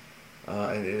it.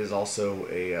 And it is also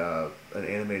an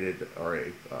animated, or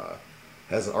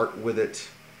has an art with it.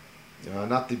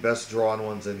 Not the best drawn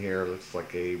ones in here. Looks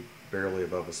like a barely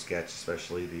above a sketch,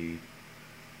 especially the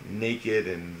naked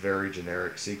and very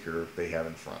generic Seeker they have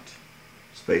in front.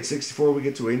 So page 64, we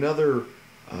get to another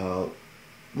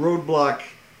roadblock,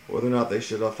 whether or not they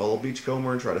should follow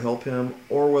Beachcomber and try to help him,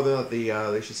 or whether or not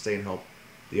they should stay and help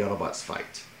the Autobots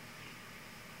fight.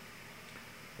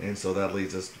 And so that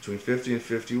leads us between 50 and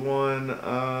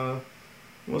 51.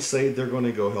 We'll say they're going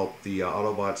to go help the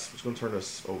Autobots, which is going to turn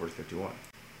us over to 51.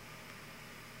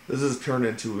 This is turned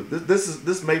into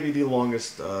this may be the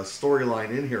longest storyline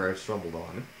in here I've stumbled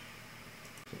on.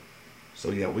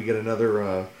 So yeah, we get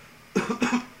another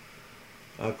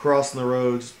crossing the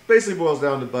roads. Basically boils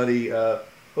down to Buddy whether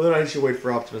or not he should wait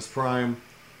for Optimus Prime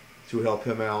to help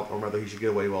him out, or whether he should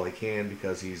get away while he can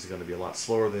because he's going to be a lot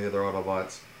slower than the other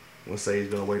Autobots. We'll say he's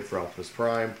going to wait for Optimus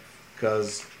Prime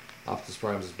because Optimus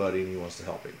Prime is his buddy and he wants to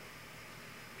help him.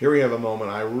 here we have a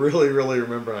moment I really, really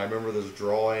remember, and I remember this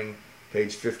drawing,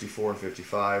 page 54 and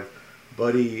 55.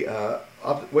 Buddy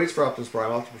waits for Optimus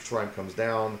Prime. Optimus Prime comes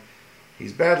down.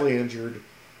 He's badly injured,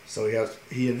 so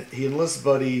he enlists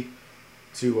Buddy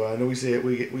to. I know we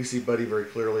see Buddy very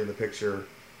clearly in the picture.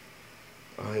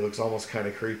 He looks almost kind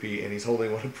of creepy, and he's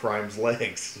holding one of Prime's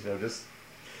legs. Just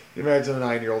imagine a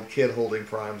 9-year-old kid holding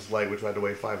Prime's leg, which had to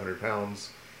weigh 500 pounds.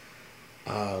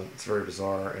 It's very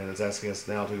bizarre, and it's asking us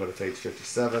now to go to page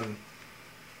 57.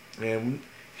 And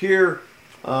here,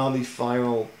 on the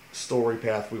final story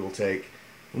path we will take,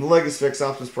 when the leg is fixed,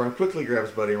 Optimus Prime quickly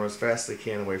grabs Buddy and runs fast as they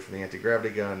can away from the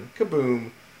anti-gravity gun. Kaboom!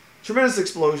 Tremendous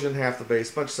explosion, half the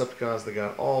base, bunch of Decepticons, the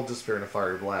gun, all disappear in a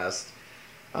fiery blast.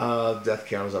 Death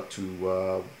count is up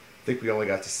to, I think we only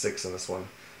got to 6 in this one.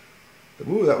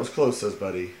 Ooh, that was close, says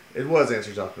Buddy. It was,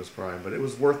 answers Optimus Prime, but it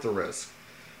was worth the risk.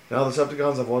 Now the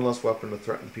Decepticons have one less weapon to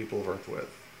threaten the people of Earth with.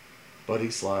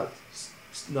 Buddy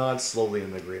nods slowly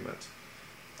in agreement.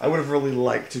 I would have really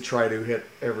liked to try to hit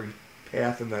every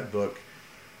path in that book,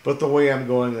 but the way I'm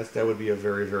going, that would be a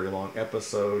very, very long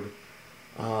episode.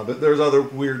 But there's other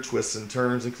weird twists and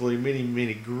turns, including many,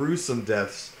 many gruesome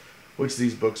deaths, which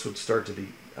these books would start to be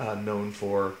known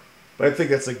for. But I think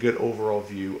that's a good overall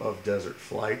view of Desert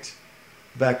Flight.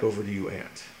 Back over to you,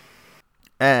 Ant.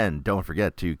 And don't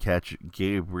forget to catch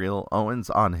Gabriel Owens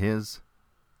on his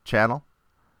channel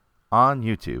on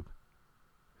YouTube.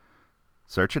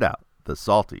 Search it out, The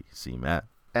Salty Seaman.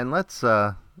 And let's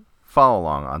follow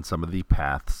along on some of the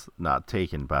paths not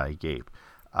taken by Gabe.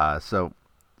 So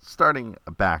starting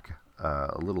back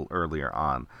a little earlier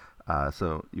on,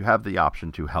 so you have the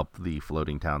option to help the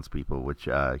floating townspeople, which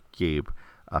Gabe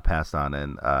passed on.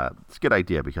 And it's a good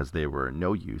idea because they were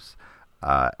no use.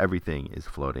 Everything is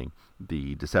floating.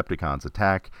 The Decepticons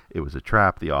attack. It was a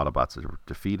trap. The Autobots are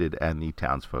defeated, and the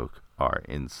townsfolk are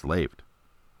enslaved.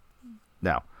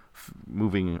 Now,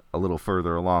 moving a little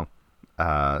further along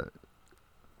to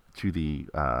the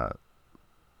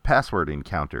password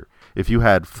encounter. If you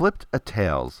had flipped a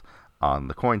tails on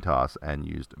the coin toss and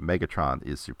used Megatron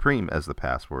is Supreme as the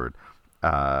password,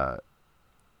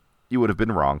 you would have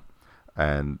been wrong,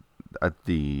 and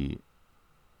the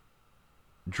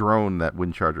drone that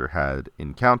Windcharger had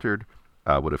encountered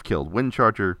would have killed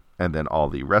Windcharger, and then all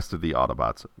the rest of the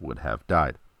Autobots would have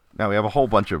died. Now we have a whole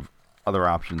bunch of other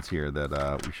options here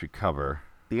that we should cover.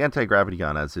 The anti-gravity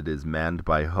gun, as it is manned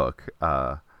by Hook,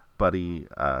 Buddy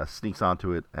sneaks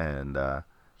onto it and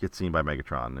gets seen by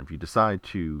Megatron. If you decide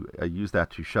to use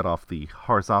that to shut off the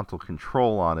horizontal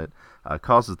control on it,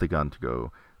 causes the gun to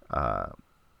go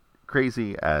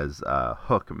crazy as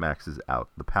Hook maxes out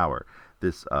the power.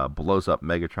 This blows up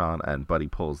Megatron, and Buddy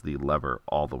pulls the lever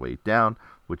all the way down,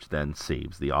 which then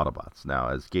saves the Autobots. Now,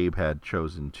 as Gabe had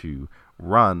chosen to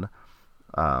run,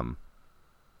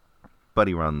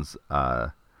 Buddy runs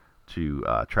to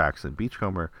Trax and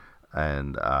Beachcomber,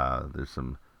 and there's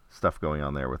some stuff going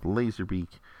on there with Laserbeak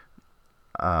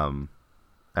and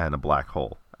a black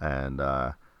hole. And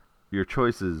your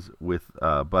choices with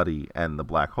Buddy and the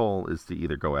black hole is to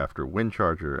either go after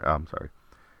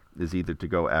is either to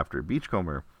go after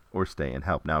Beachcomber or stay and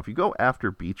help. Now, if you go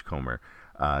after Beachcomber,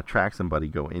 Trax and Buddy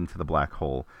go into the black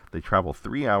hole. They travel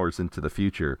 3 hours into the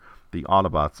future. The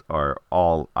Autobots are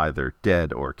all either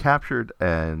dead or captured,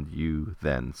 and you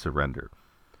then surrender.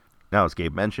 Now, as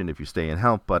Gabe mentioned, if you stay and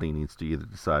help, Buddy needs to either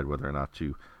decide whether or not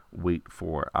to wait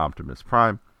for Optimus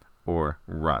Prime or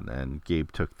run. And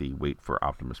Gabe took the wait for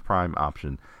Optimus Prime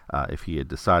option. If he had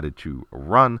decided to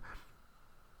run,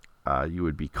 you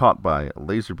would be caught by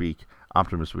Laserbeak.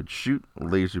 Optimus would shoot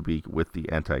Laserbeak with the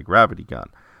anti-gravity gun.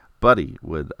 Buddy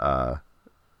would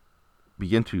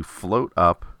begin to float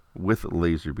up with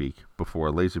Laserbeak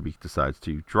before Laserbeak decides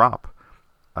to drop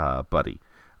Buddy.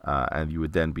 And you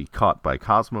would then be caught by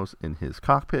Cosmos in his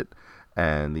cockpit,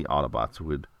 and the Autobots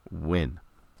would win.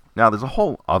 Now, there's a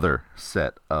whole other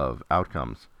set of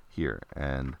outcomes here,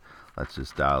 and let's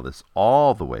just dial this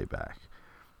all the way back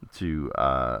to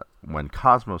when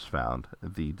Cosmos found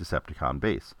the Decepticon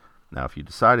base. Now, if you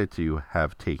decided to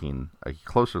have taken a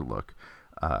closer look,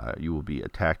 you will be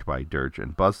attacked by Dirge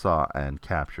and Buzzsaw and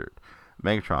captured.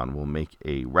 Megatron will make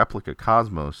a replica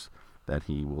Cosmos that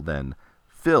he will then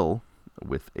fill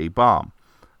with a bomb,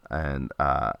 and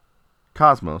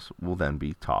Cosmos will then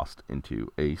be tossed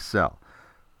into a cell.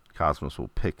 Cosmos will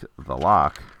pick the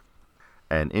lock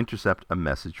and intercept a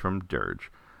message from Dirge,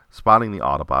 spotting the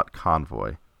Autobot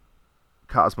convoy.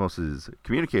 Cosmos's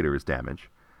communicator is damaged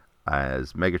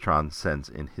as Megatron sends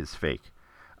in his fake.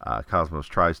 Cosmos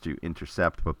tries to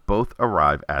intercept, but both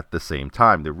arrive at the same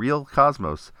time. The real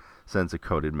Cosmos sends a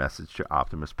coded message to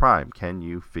Optimus Prime. Can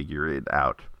you figure it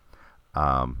out?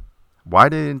 Why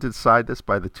they didn't decide this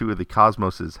by the two of the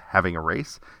cosmoses having a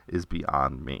race is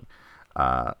beyond me.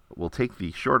 We'll take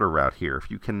the shorter route here. If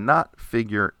you cannot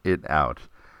figure it out,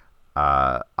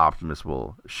 Optimus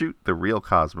will shoot the real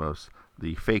Cosmos.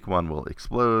 The fake one will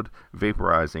explode,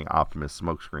 vaporizing Optimus,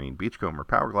 Smokescreen, Beachcomber,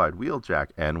 Powerglide, Wheeljack,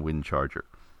 and Windcharger.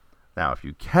 Now, if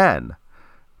you can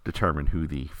determine who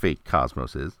the fake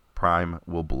Cosmos is, Prime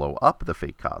will blow up the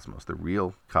fake Cosmos. The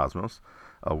real Cosmos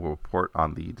will report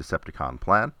on the Decepticon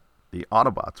plan. The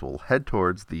Autobots will head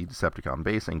towards the Decepticon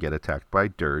base and get attacked by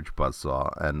Dirge,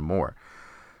 Buzzsaw, and more.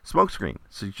 Smokescreen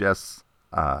suggests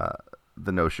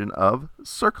the notion of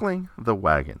circling the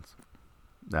wagons.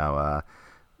 Now,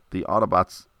 the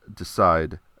Autobots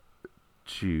decide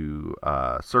to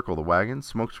circle the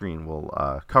wagons. Smokescreen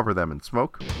will cover them in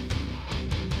smoke.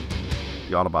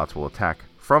 The Autobots will attack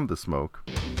from the smoke.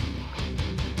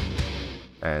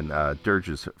 And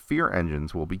Dirge's fear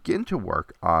engines will begin to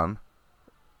work on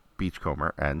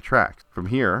Beachcomber and Trax. From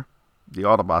here, the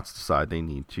Autobots decide they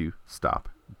need to stop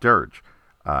Dirge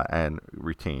and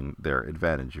retain their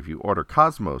advantage. If you order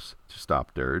Cosmos to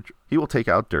stop Dirge, he will take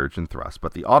out Dirge and Thrust,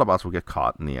 but the Autobots will get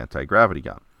caught in the anti-gravity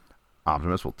gun.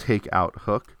 Optimus will take out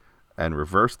Hook and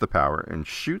reverse the power and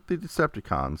shoot the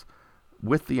Decepticons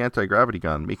with the anti-gravity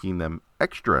gun, making them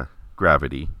extra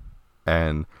gravity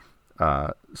and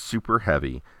super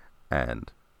heavy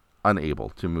and unable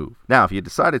to move. Now, if you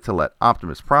decided to let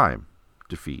Optimus Prime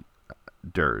defeat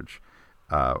Dirge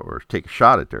or take a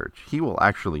shot at Dirge, he will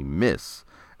actually miss,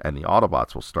 and the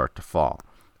Autobots will start to fall.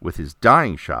 With his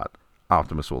dying shot,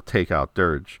 Optimus will take out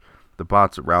Dirge. The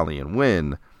bots rally and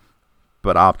win,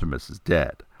 but Optimus is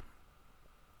dead.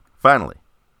 Finally,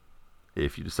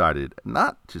 if you decided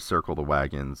not to circle the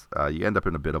wagons, you end up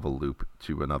in a bit of a loop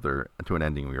to an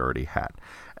ending we already had,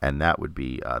 and that would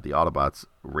be the Autobots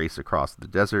race across the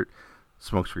desert.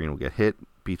 Smokescreen will get hit.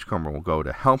 Beachcomber will go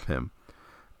to help him,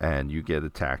 and you get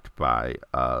attacked by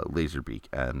Laserbeak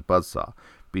and Buzzsaw.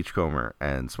 Beachcomber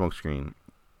and Smokescreen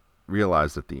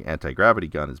realize that the anti-gravity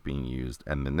gun is being used,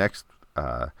 and the next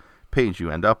page you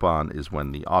end up on is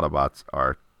when the Autobots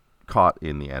are caught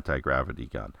in the anti-gravity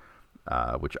gun,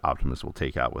 which Optimus will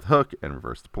take out with Hook and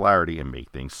reverse the polarity and make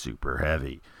things super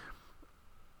heavy.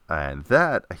 And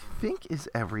that, I think, is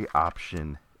every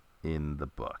option in the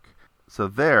book. So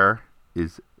there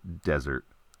is Desert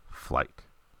Flight.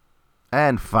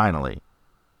 And finally,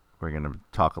 we're going to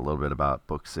talk a little bit about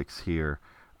Book 6 here.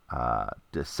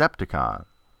 Decepticon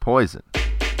Poison.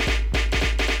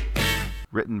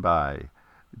 Written by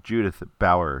Judith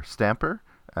Bauer Stamper.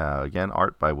 Again,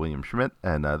 art by William Schmidt.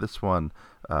 And this one,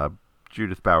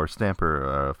 Judith Bauer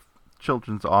Stamper,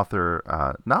 children's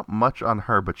author. Not much on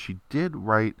her, but she did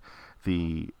write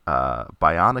the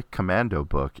Bionic Commando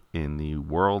book in the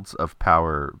Worlds of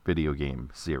Power video game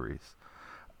series.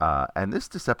 And this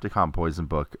Decepticon Poison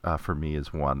book, for me,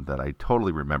 is one that I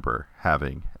totally remember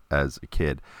having as a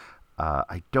kid.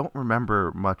 I don't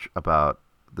remember much about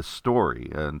the story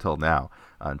until now,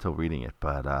 until reading it.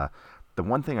 But the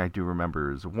one thing I do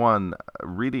remember is, one,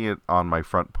 reading it on my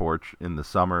front porch in the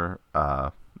summer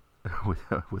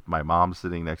with my mom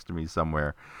sitting next to me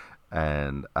somewhere.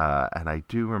 And I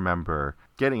do remember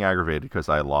getting aggravated because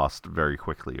I lost very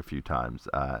quickly a few times,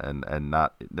 and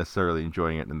not necessarily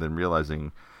enjoying it, and then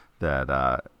realizing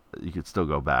that you could still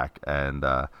go back and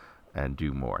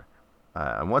do more.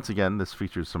 And once again, this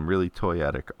features some really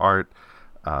toyetic art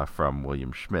from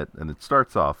William Schmidt, and it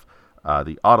starts off,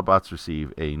 the Autobots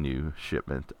receive a new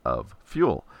shipment of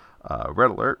fuel.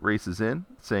 Red Alert races in,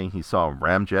 saying he saw a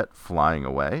ramjet flying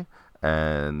away,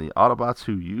 and the Autobots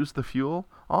who use the fuel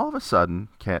all of a sudden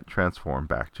can't transform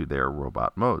back to their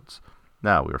robot modes.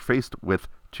 Now, we're faced with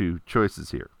two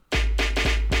choices here.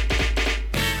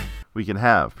 We can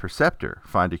have Perceptor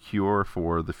find a cure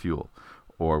for the fuel,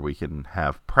 or we can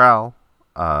have Prowl's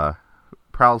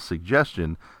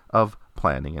suggestion of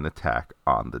planning an attack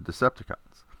on the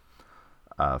Decepticons.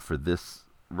 For this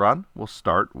run, we'll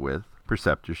start with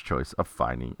Perceptor's choice of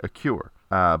finding a cure.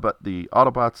 But the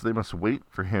Autobots, they must wait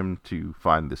for him to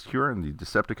find this cure, and the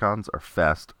Decepticons are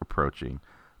fast approaching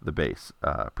the base.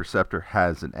 Perceptor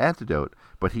has an antidote,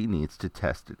 but he needs to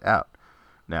test it out.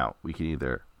 Now, we can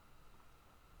either,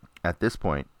 at this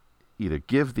point, either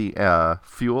give the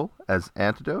fuel as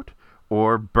antidote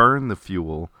or burn the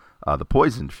fuel, the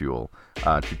poisoned fuel,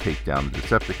 to take down the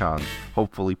Decepticons,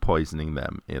 hopefully poisoning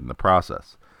them in the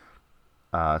process.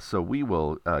 So we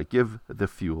will give the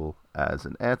fuel as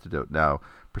an antidote. Now,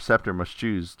 Perceptor must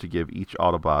choose to give each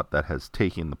Autobot that has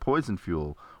taken the poison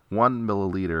fuel 1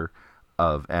 milliliter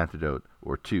of antidote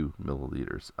or 2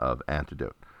 milliliters of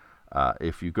antidote.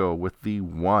 If you go with the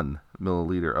 1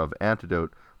 milliliter of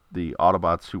antidote, the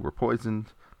Autobots who were poisoned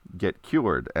get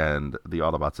cured, and the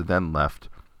Autobots are then left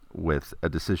with a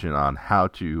decision on how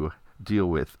to deal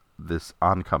with this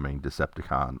oncoming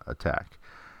Decepticon attack.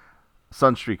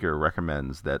 Sunstreaker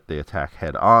recommends that they attack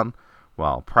head on,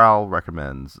 while Prowl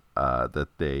recommends that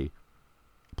they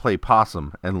play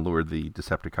possum and lure the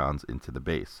Decepticons into the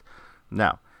base.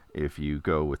 Now, if you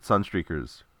go with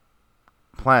Sunstreaker's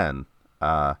plan,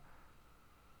 the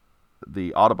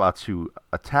Autobots who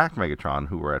attack Megatron,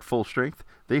 who are at full strength,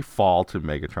 they fall to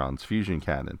Megatron's fusion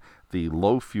cannon. The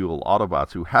low-fuel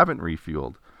Autobots who haven't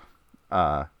refueled,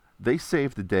 they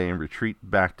save the day and retreat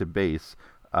back to base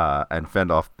and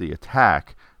fend off the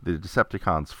attack. The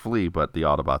Decepticons flee, but the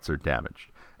Autobots are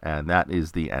damaged. And that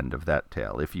is the end of that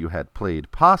tale. If you had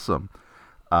played Possum,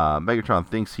 Megatron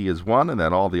thinks he has won and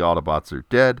that all the Autobots are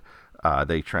dead.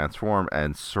 They transform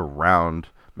and surround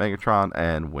Megatron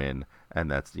and win. And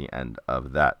that's the end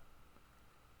of that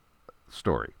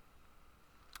story.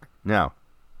 Now,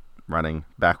 running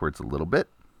backwards a little bit,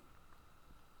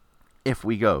 if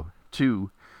we go 2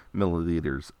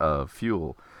 milliliters of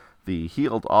fuel, the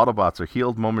healed Autobots are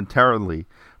healed momentarily,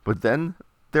 but then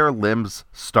their limbs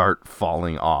start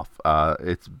falling off.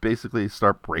 It's basically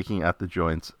start breaking at the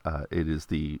joints. It is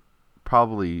the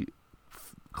probably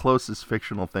closest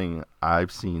fictional thing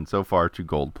I've seen so far to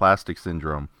gold plastic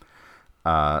syndrome.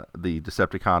 The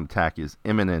Decepticon attack is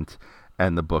imminent,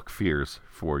 and the book fears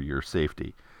for your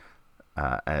safety.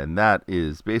 And that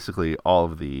is basically all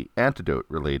of the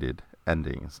antidote-related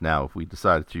endings. Now, if we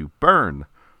decided to burn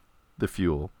the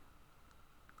fuel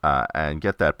and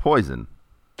get that poison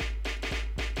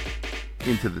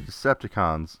into the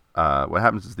Decepticons, what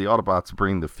happens is the Autobots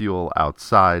bring the fuel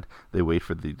outside. They wait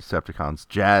for the Decepticons.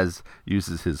 Jazz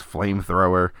uses his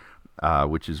flamethrower,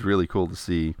 which is really cool to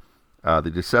see.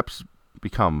 The Decepts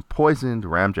become poisoned.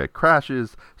 Ramjet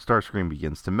crashes. Starscream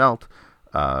begins to melt.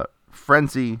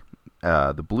 Frenzy,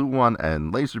 the blue one,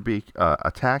 and Laserbeak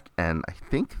attack, and I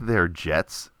think they're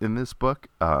jets in this book.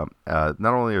 Not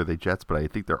only are they jets, but I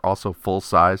think they're also full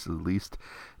size, at least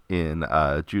in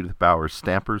Judith Bauer's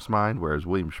Stamper's mind, whereas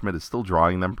William Schmidt is still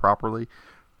drawing them properly.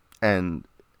 And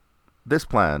this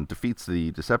plan defeats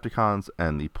the Decepticons,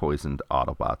 and the poisoned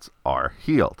Autobots are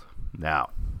healed. Now,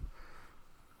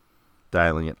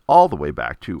 dialing it all the way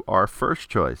back to our first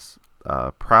choice,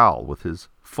 Prowl with his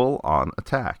full-on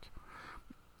attack.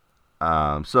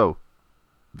 So,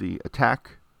 the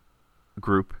attack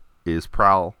group is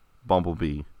Prowl,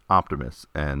 Bumblebee, Optimus,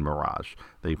 and Mirage.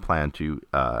 They plan to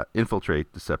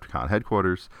infiltrate Decepticon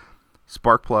headquarters.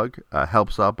 Sparkplug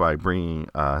helps out by bringing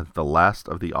the last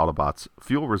of the Autobots'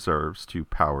 fuel reserves to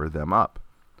power them up.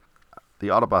 The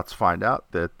Autobots find out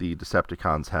that the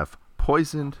Decepticons have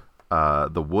poisoned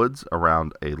the woods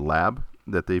around a lab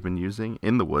that they've been using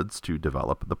in the woods to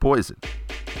develop the poison.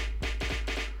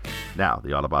 Now, the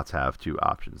Autobots have 2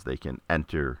 options. They can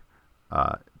enter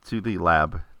to the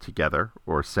lab together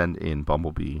or send in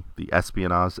Bumblebee, the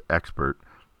espionage expert,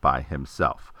 by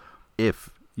himself. If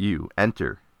you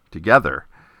enter together,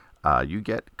 you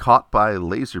get caught by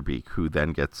Laserbeak, who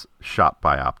then gets shot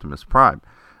by Optimus Prime.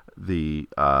 The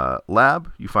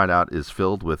lab, you find out, is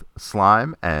filled with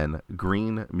slime and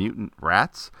green mutant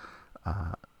rats.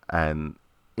 And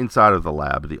inside of the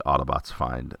lab, the Autobots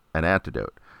find an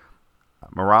antidote.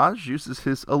 Mirage uses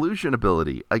his illusion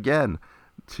ability, again,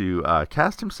 to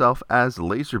cast himself as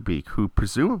Laserbeak, who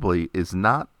presumably is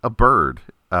not a bird,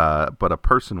 but a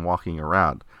person walking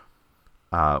around.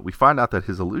 We find out that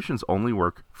his illusions only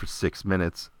work for 6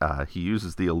 minutes. He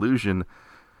uses the illusion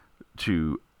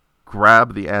to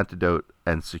grab the antidote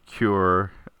and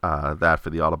secure that for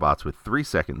the Autobots with 3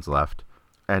 seconds left,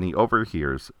 and he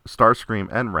overhears Starscream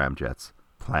and Ramjet's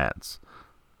plans.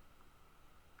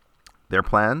 Their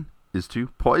plan is to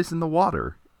poison the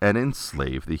water and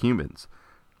enslave the humans.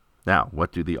 Now,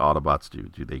 what do the Autobots do?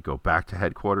 Do they go back to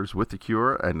headquarters with the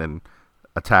cure and then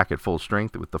attack at full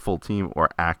strength with the full team, or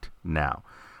act now?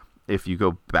 If you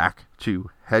go back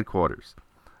to headquarters,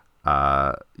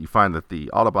 you find that the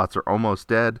Autobots are almost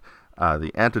dead.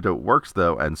 The antidote works,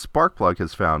 though, and Sparkplug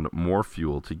has found more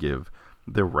fuel to give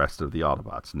the rest of the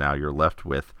Autobots. Now you're left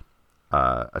with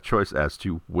a choice as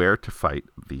to where to fight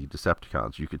the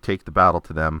Decepticons. You could take the battle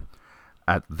to them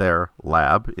at their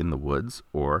lab in the woods,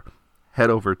 or head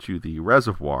over to the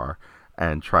reservoir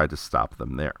and try to stop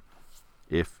them there.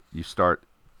 If you start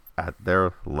at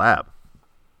their lab,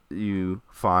 you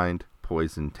find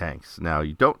poison tanks. Now,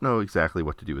 you don't know exactly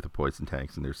what to do with the poison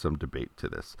tanks, and there's some debate to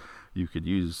this. You could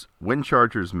use Wind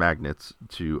Charger's magnets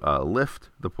to lift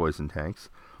the poison tanks,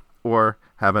 or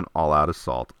have an all-out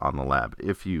assault on the lab.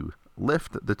 If you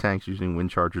lift the tanks using Wind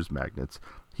Charger's magnets,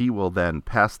 he will then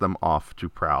pass them off to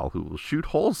Prowl, who will shoot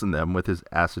holes in them with his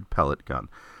acid pellet gun.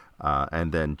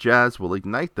 And then Jazz will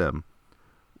ignite them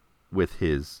with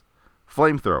his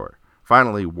flamethrower.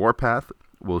 Finally, Warpath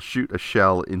will shoot a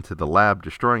shell into the lab,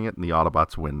 destroying it, and the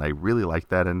Autobots win. I really like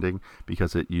that ending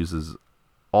because it uses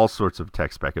all sorts of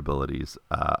tech spec abilities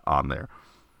on there.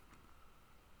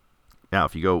 Now,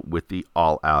 if you go with the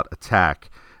all-out attack,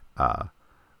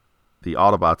 the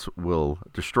Autobots will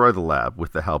destroy the lab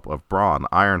with the help of Brawn,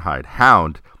 Ironhide,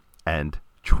 Hound, and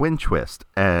Twin Twist.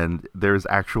 And there's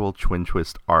actual Twin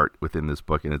Twist art within this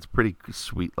book, and it's a pretty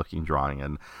sweet-looking drawing.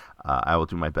 And I will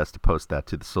do my best to post that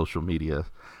to the social media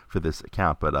for this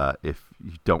account. But if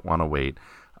you don't want to wait,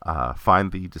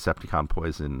 find the Decepticon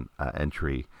Poison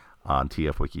entry on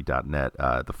tfwiki.net.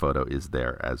 The photo is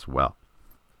there as well.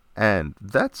 And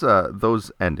that's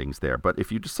those endings there. But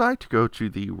if you decide to go to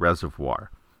the reservoir,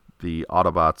 the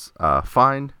Autobots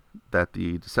find that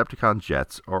the Decepticon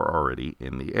jets are already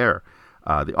in the air.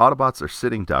 The Autobots are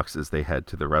sitting ducks as they head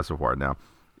to the reservoir. Now,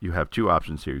 you have two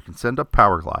options here. You can send up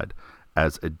Powerglide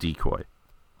as a decoy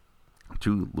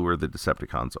to lure the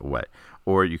Decepticons away,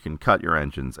 or you can cut your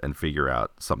engines and figure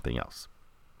out something else.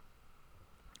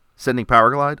 Sending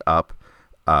Powerglide up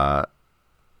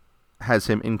has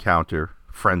him encounter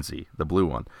Frenzy, the blue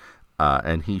one,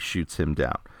 and he shoots him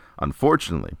down.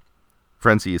 Unfortunately,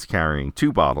 Frenzy is carrying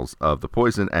 2 bottles of the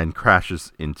poison and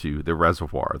crashes into the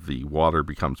reservoir. The water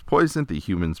becomes poisoned, the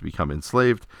humans become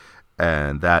enslaved,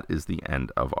 and that is the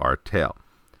end of our tale.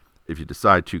 If you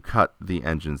decide to cut the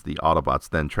engines, the Autobots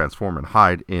then transform and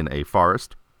hide in a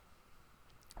forest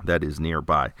that is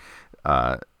nearby.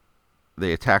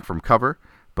 They attack from cover,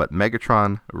 but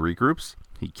Megatron regroups.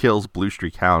 He kills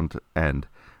Bluestreak, Hound, and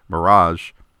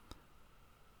Mirage.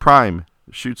 Prime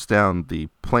shoots down the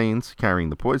planes carrying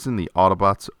the poison. The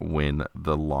Autobots win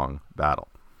the long battle.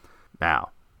 Now,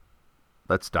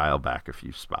 let's dial back a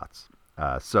few spots.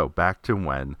 So back to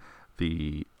when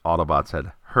the Autobots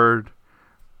had heard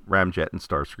Ramjet and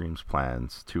Starscream's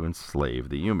plans to enslave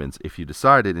the humans. If you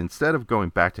decided, instead of going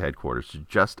back to headquarters, to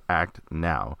just act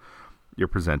now, you're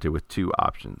presented with 2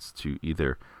 options: to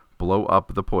either blow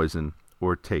up the poison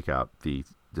or take out the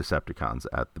Decepticons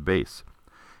at the base.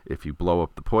 If you blow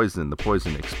up the poison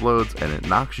explodes and it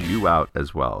knocks you out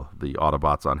as well. The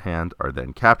Autobots on hand are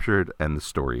then captured and the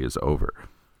story is over.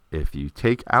 If you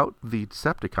take out the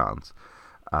Decepticons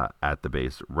at the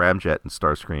base, Ramjet and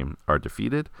Starscream are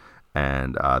defeated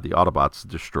and the Autobots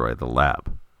destroy the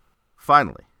lab.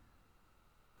 Finally,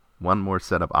 one more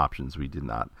set of options we did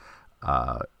not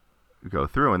go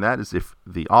through, and that is if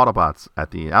the Autobots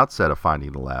at the outset of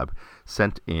finding the lab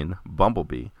sent in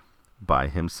Bumblebee by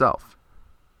himself.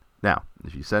 Now,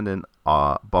 if you send in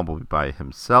Bumblebee by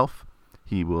himself,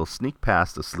 he will sneak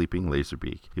past a sleeping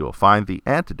Laserbeak. He will find the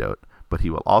antidote, but he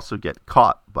will also get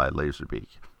caught by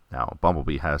Laserbeak. Now,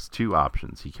 Bumblebee has 2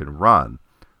 options. He can run,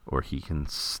 or he can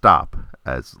stop,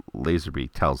 as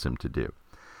Laserbeak tells him to do.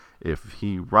 If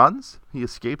he runs, he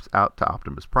escapes out to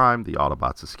Optimus Prime, the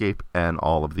Autobots escape, and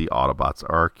all of the Autobots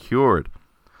are cured.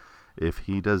 If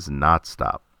he does not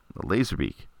stop, the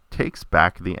Laserbeak takes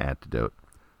back the antidote,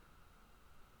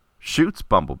 shoots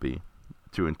Bumblebee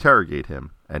to interrogate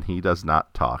him, and he does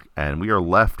not talk. And we are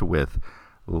left with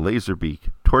Laserbeak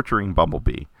torturing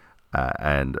Bumblebee,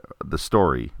 and the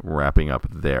story wrapping up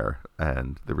there.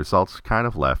 And the results kind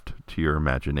of left to your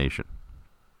imagination.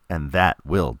 And that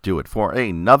will do it for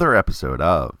another episode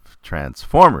of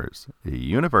Transformers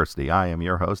University. I am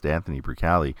your host, Anthony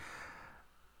Brucali.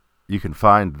 You can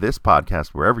find this podcast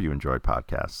wherever you enjoy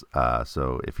podcasts.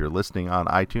 So if you're listening on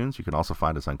iTunes, you can also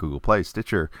find us on Google Play,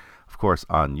 Stitcher, of course,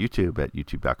 on YouTube at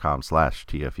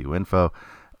youtube.com/TFUinfo.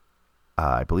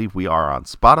 I believe we are on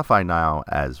Spotify now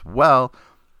as well.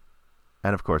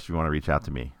 And of course, if you want to reach out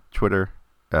to me, Twitter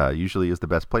usually is the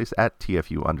best place at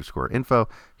TFU_info.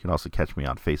 You can also catch me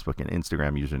on Facebook and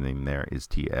Instagram. Username there is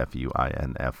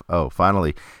TFUINFO.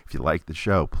 Finally, if you like the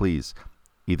show, please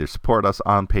either support us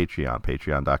on Patreon,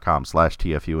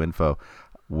 patreon.com/TFUinfo,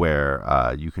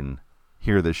 where you can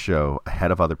hear this show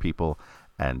ahead of other people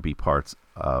and be parts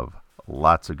of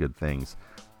lots of good things.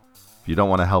 If you don't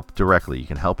want to help directly, you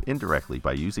can help indirectly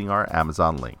by using our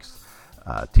Amazon links.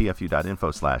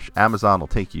 tfu.info/Amazon will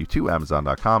take you to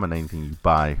Amazon.com, and anything you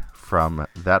buy from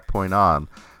that point on,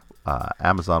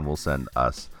 Amazon will send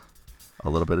us a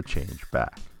little bit of change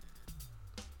back.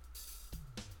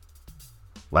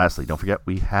 Lastly, don't forget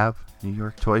we have New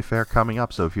York Toy Fair coming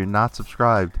up, so if you're not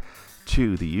subscribed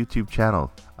to the YouTube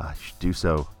channel, you should do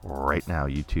so right now,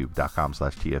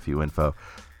 youtube.com/TFUinfo.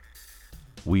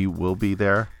 We will be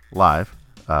there live.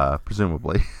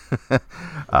 Presumably.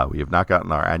 We have not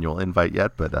gotten our annual invite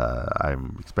yet, but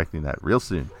I'm expecting that real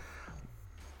soon.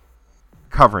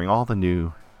 Covering all the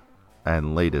new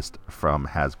and latest from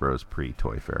Hasbro's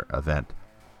pre-Toy Fair event.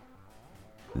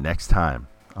 Next time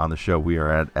on the show, we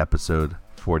are at episode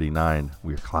 49.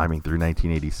 We're climbing through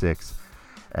 1986,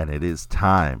 and it is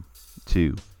time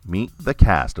to meet the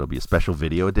cast. It'll be a special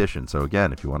video edition. So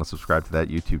again, if you want to subscribe to that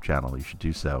YouTube channel, you should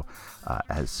do so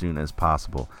as soon as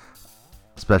possible.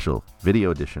 Special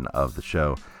video edition of the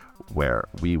show where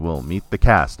we will meet the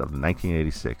cast of the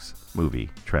 1986 movie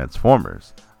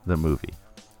Transformers, the movie.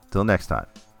 Till next time,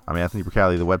 I'm Anthony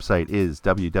Bricali. The website is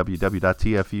www.tfu.info.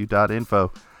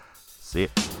 See ya.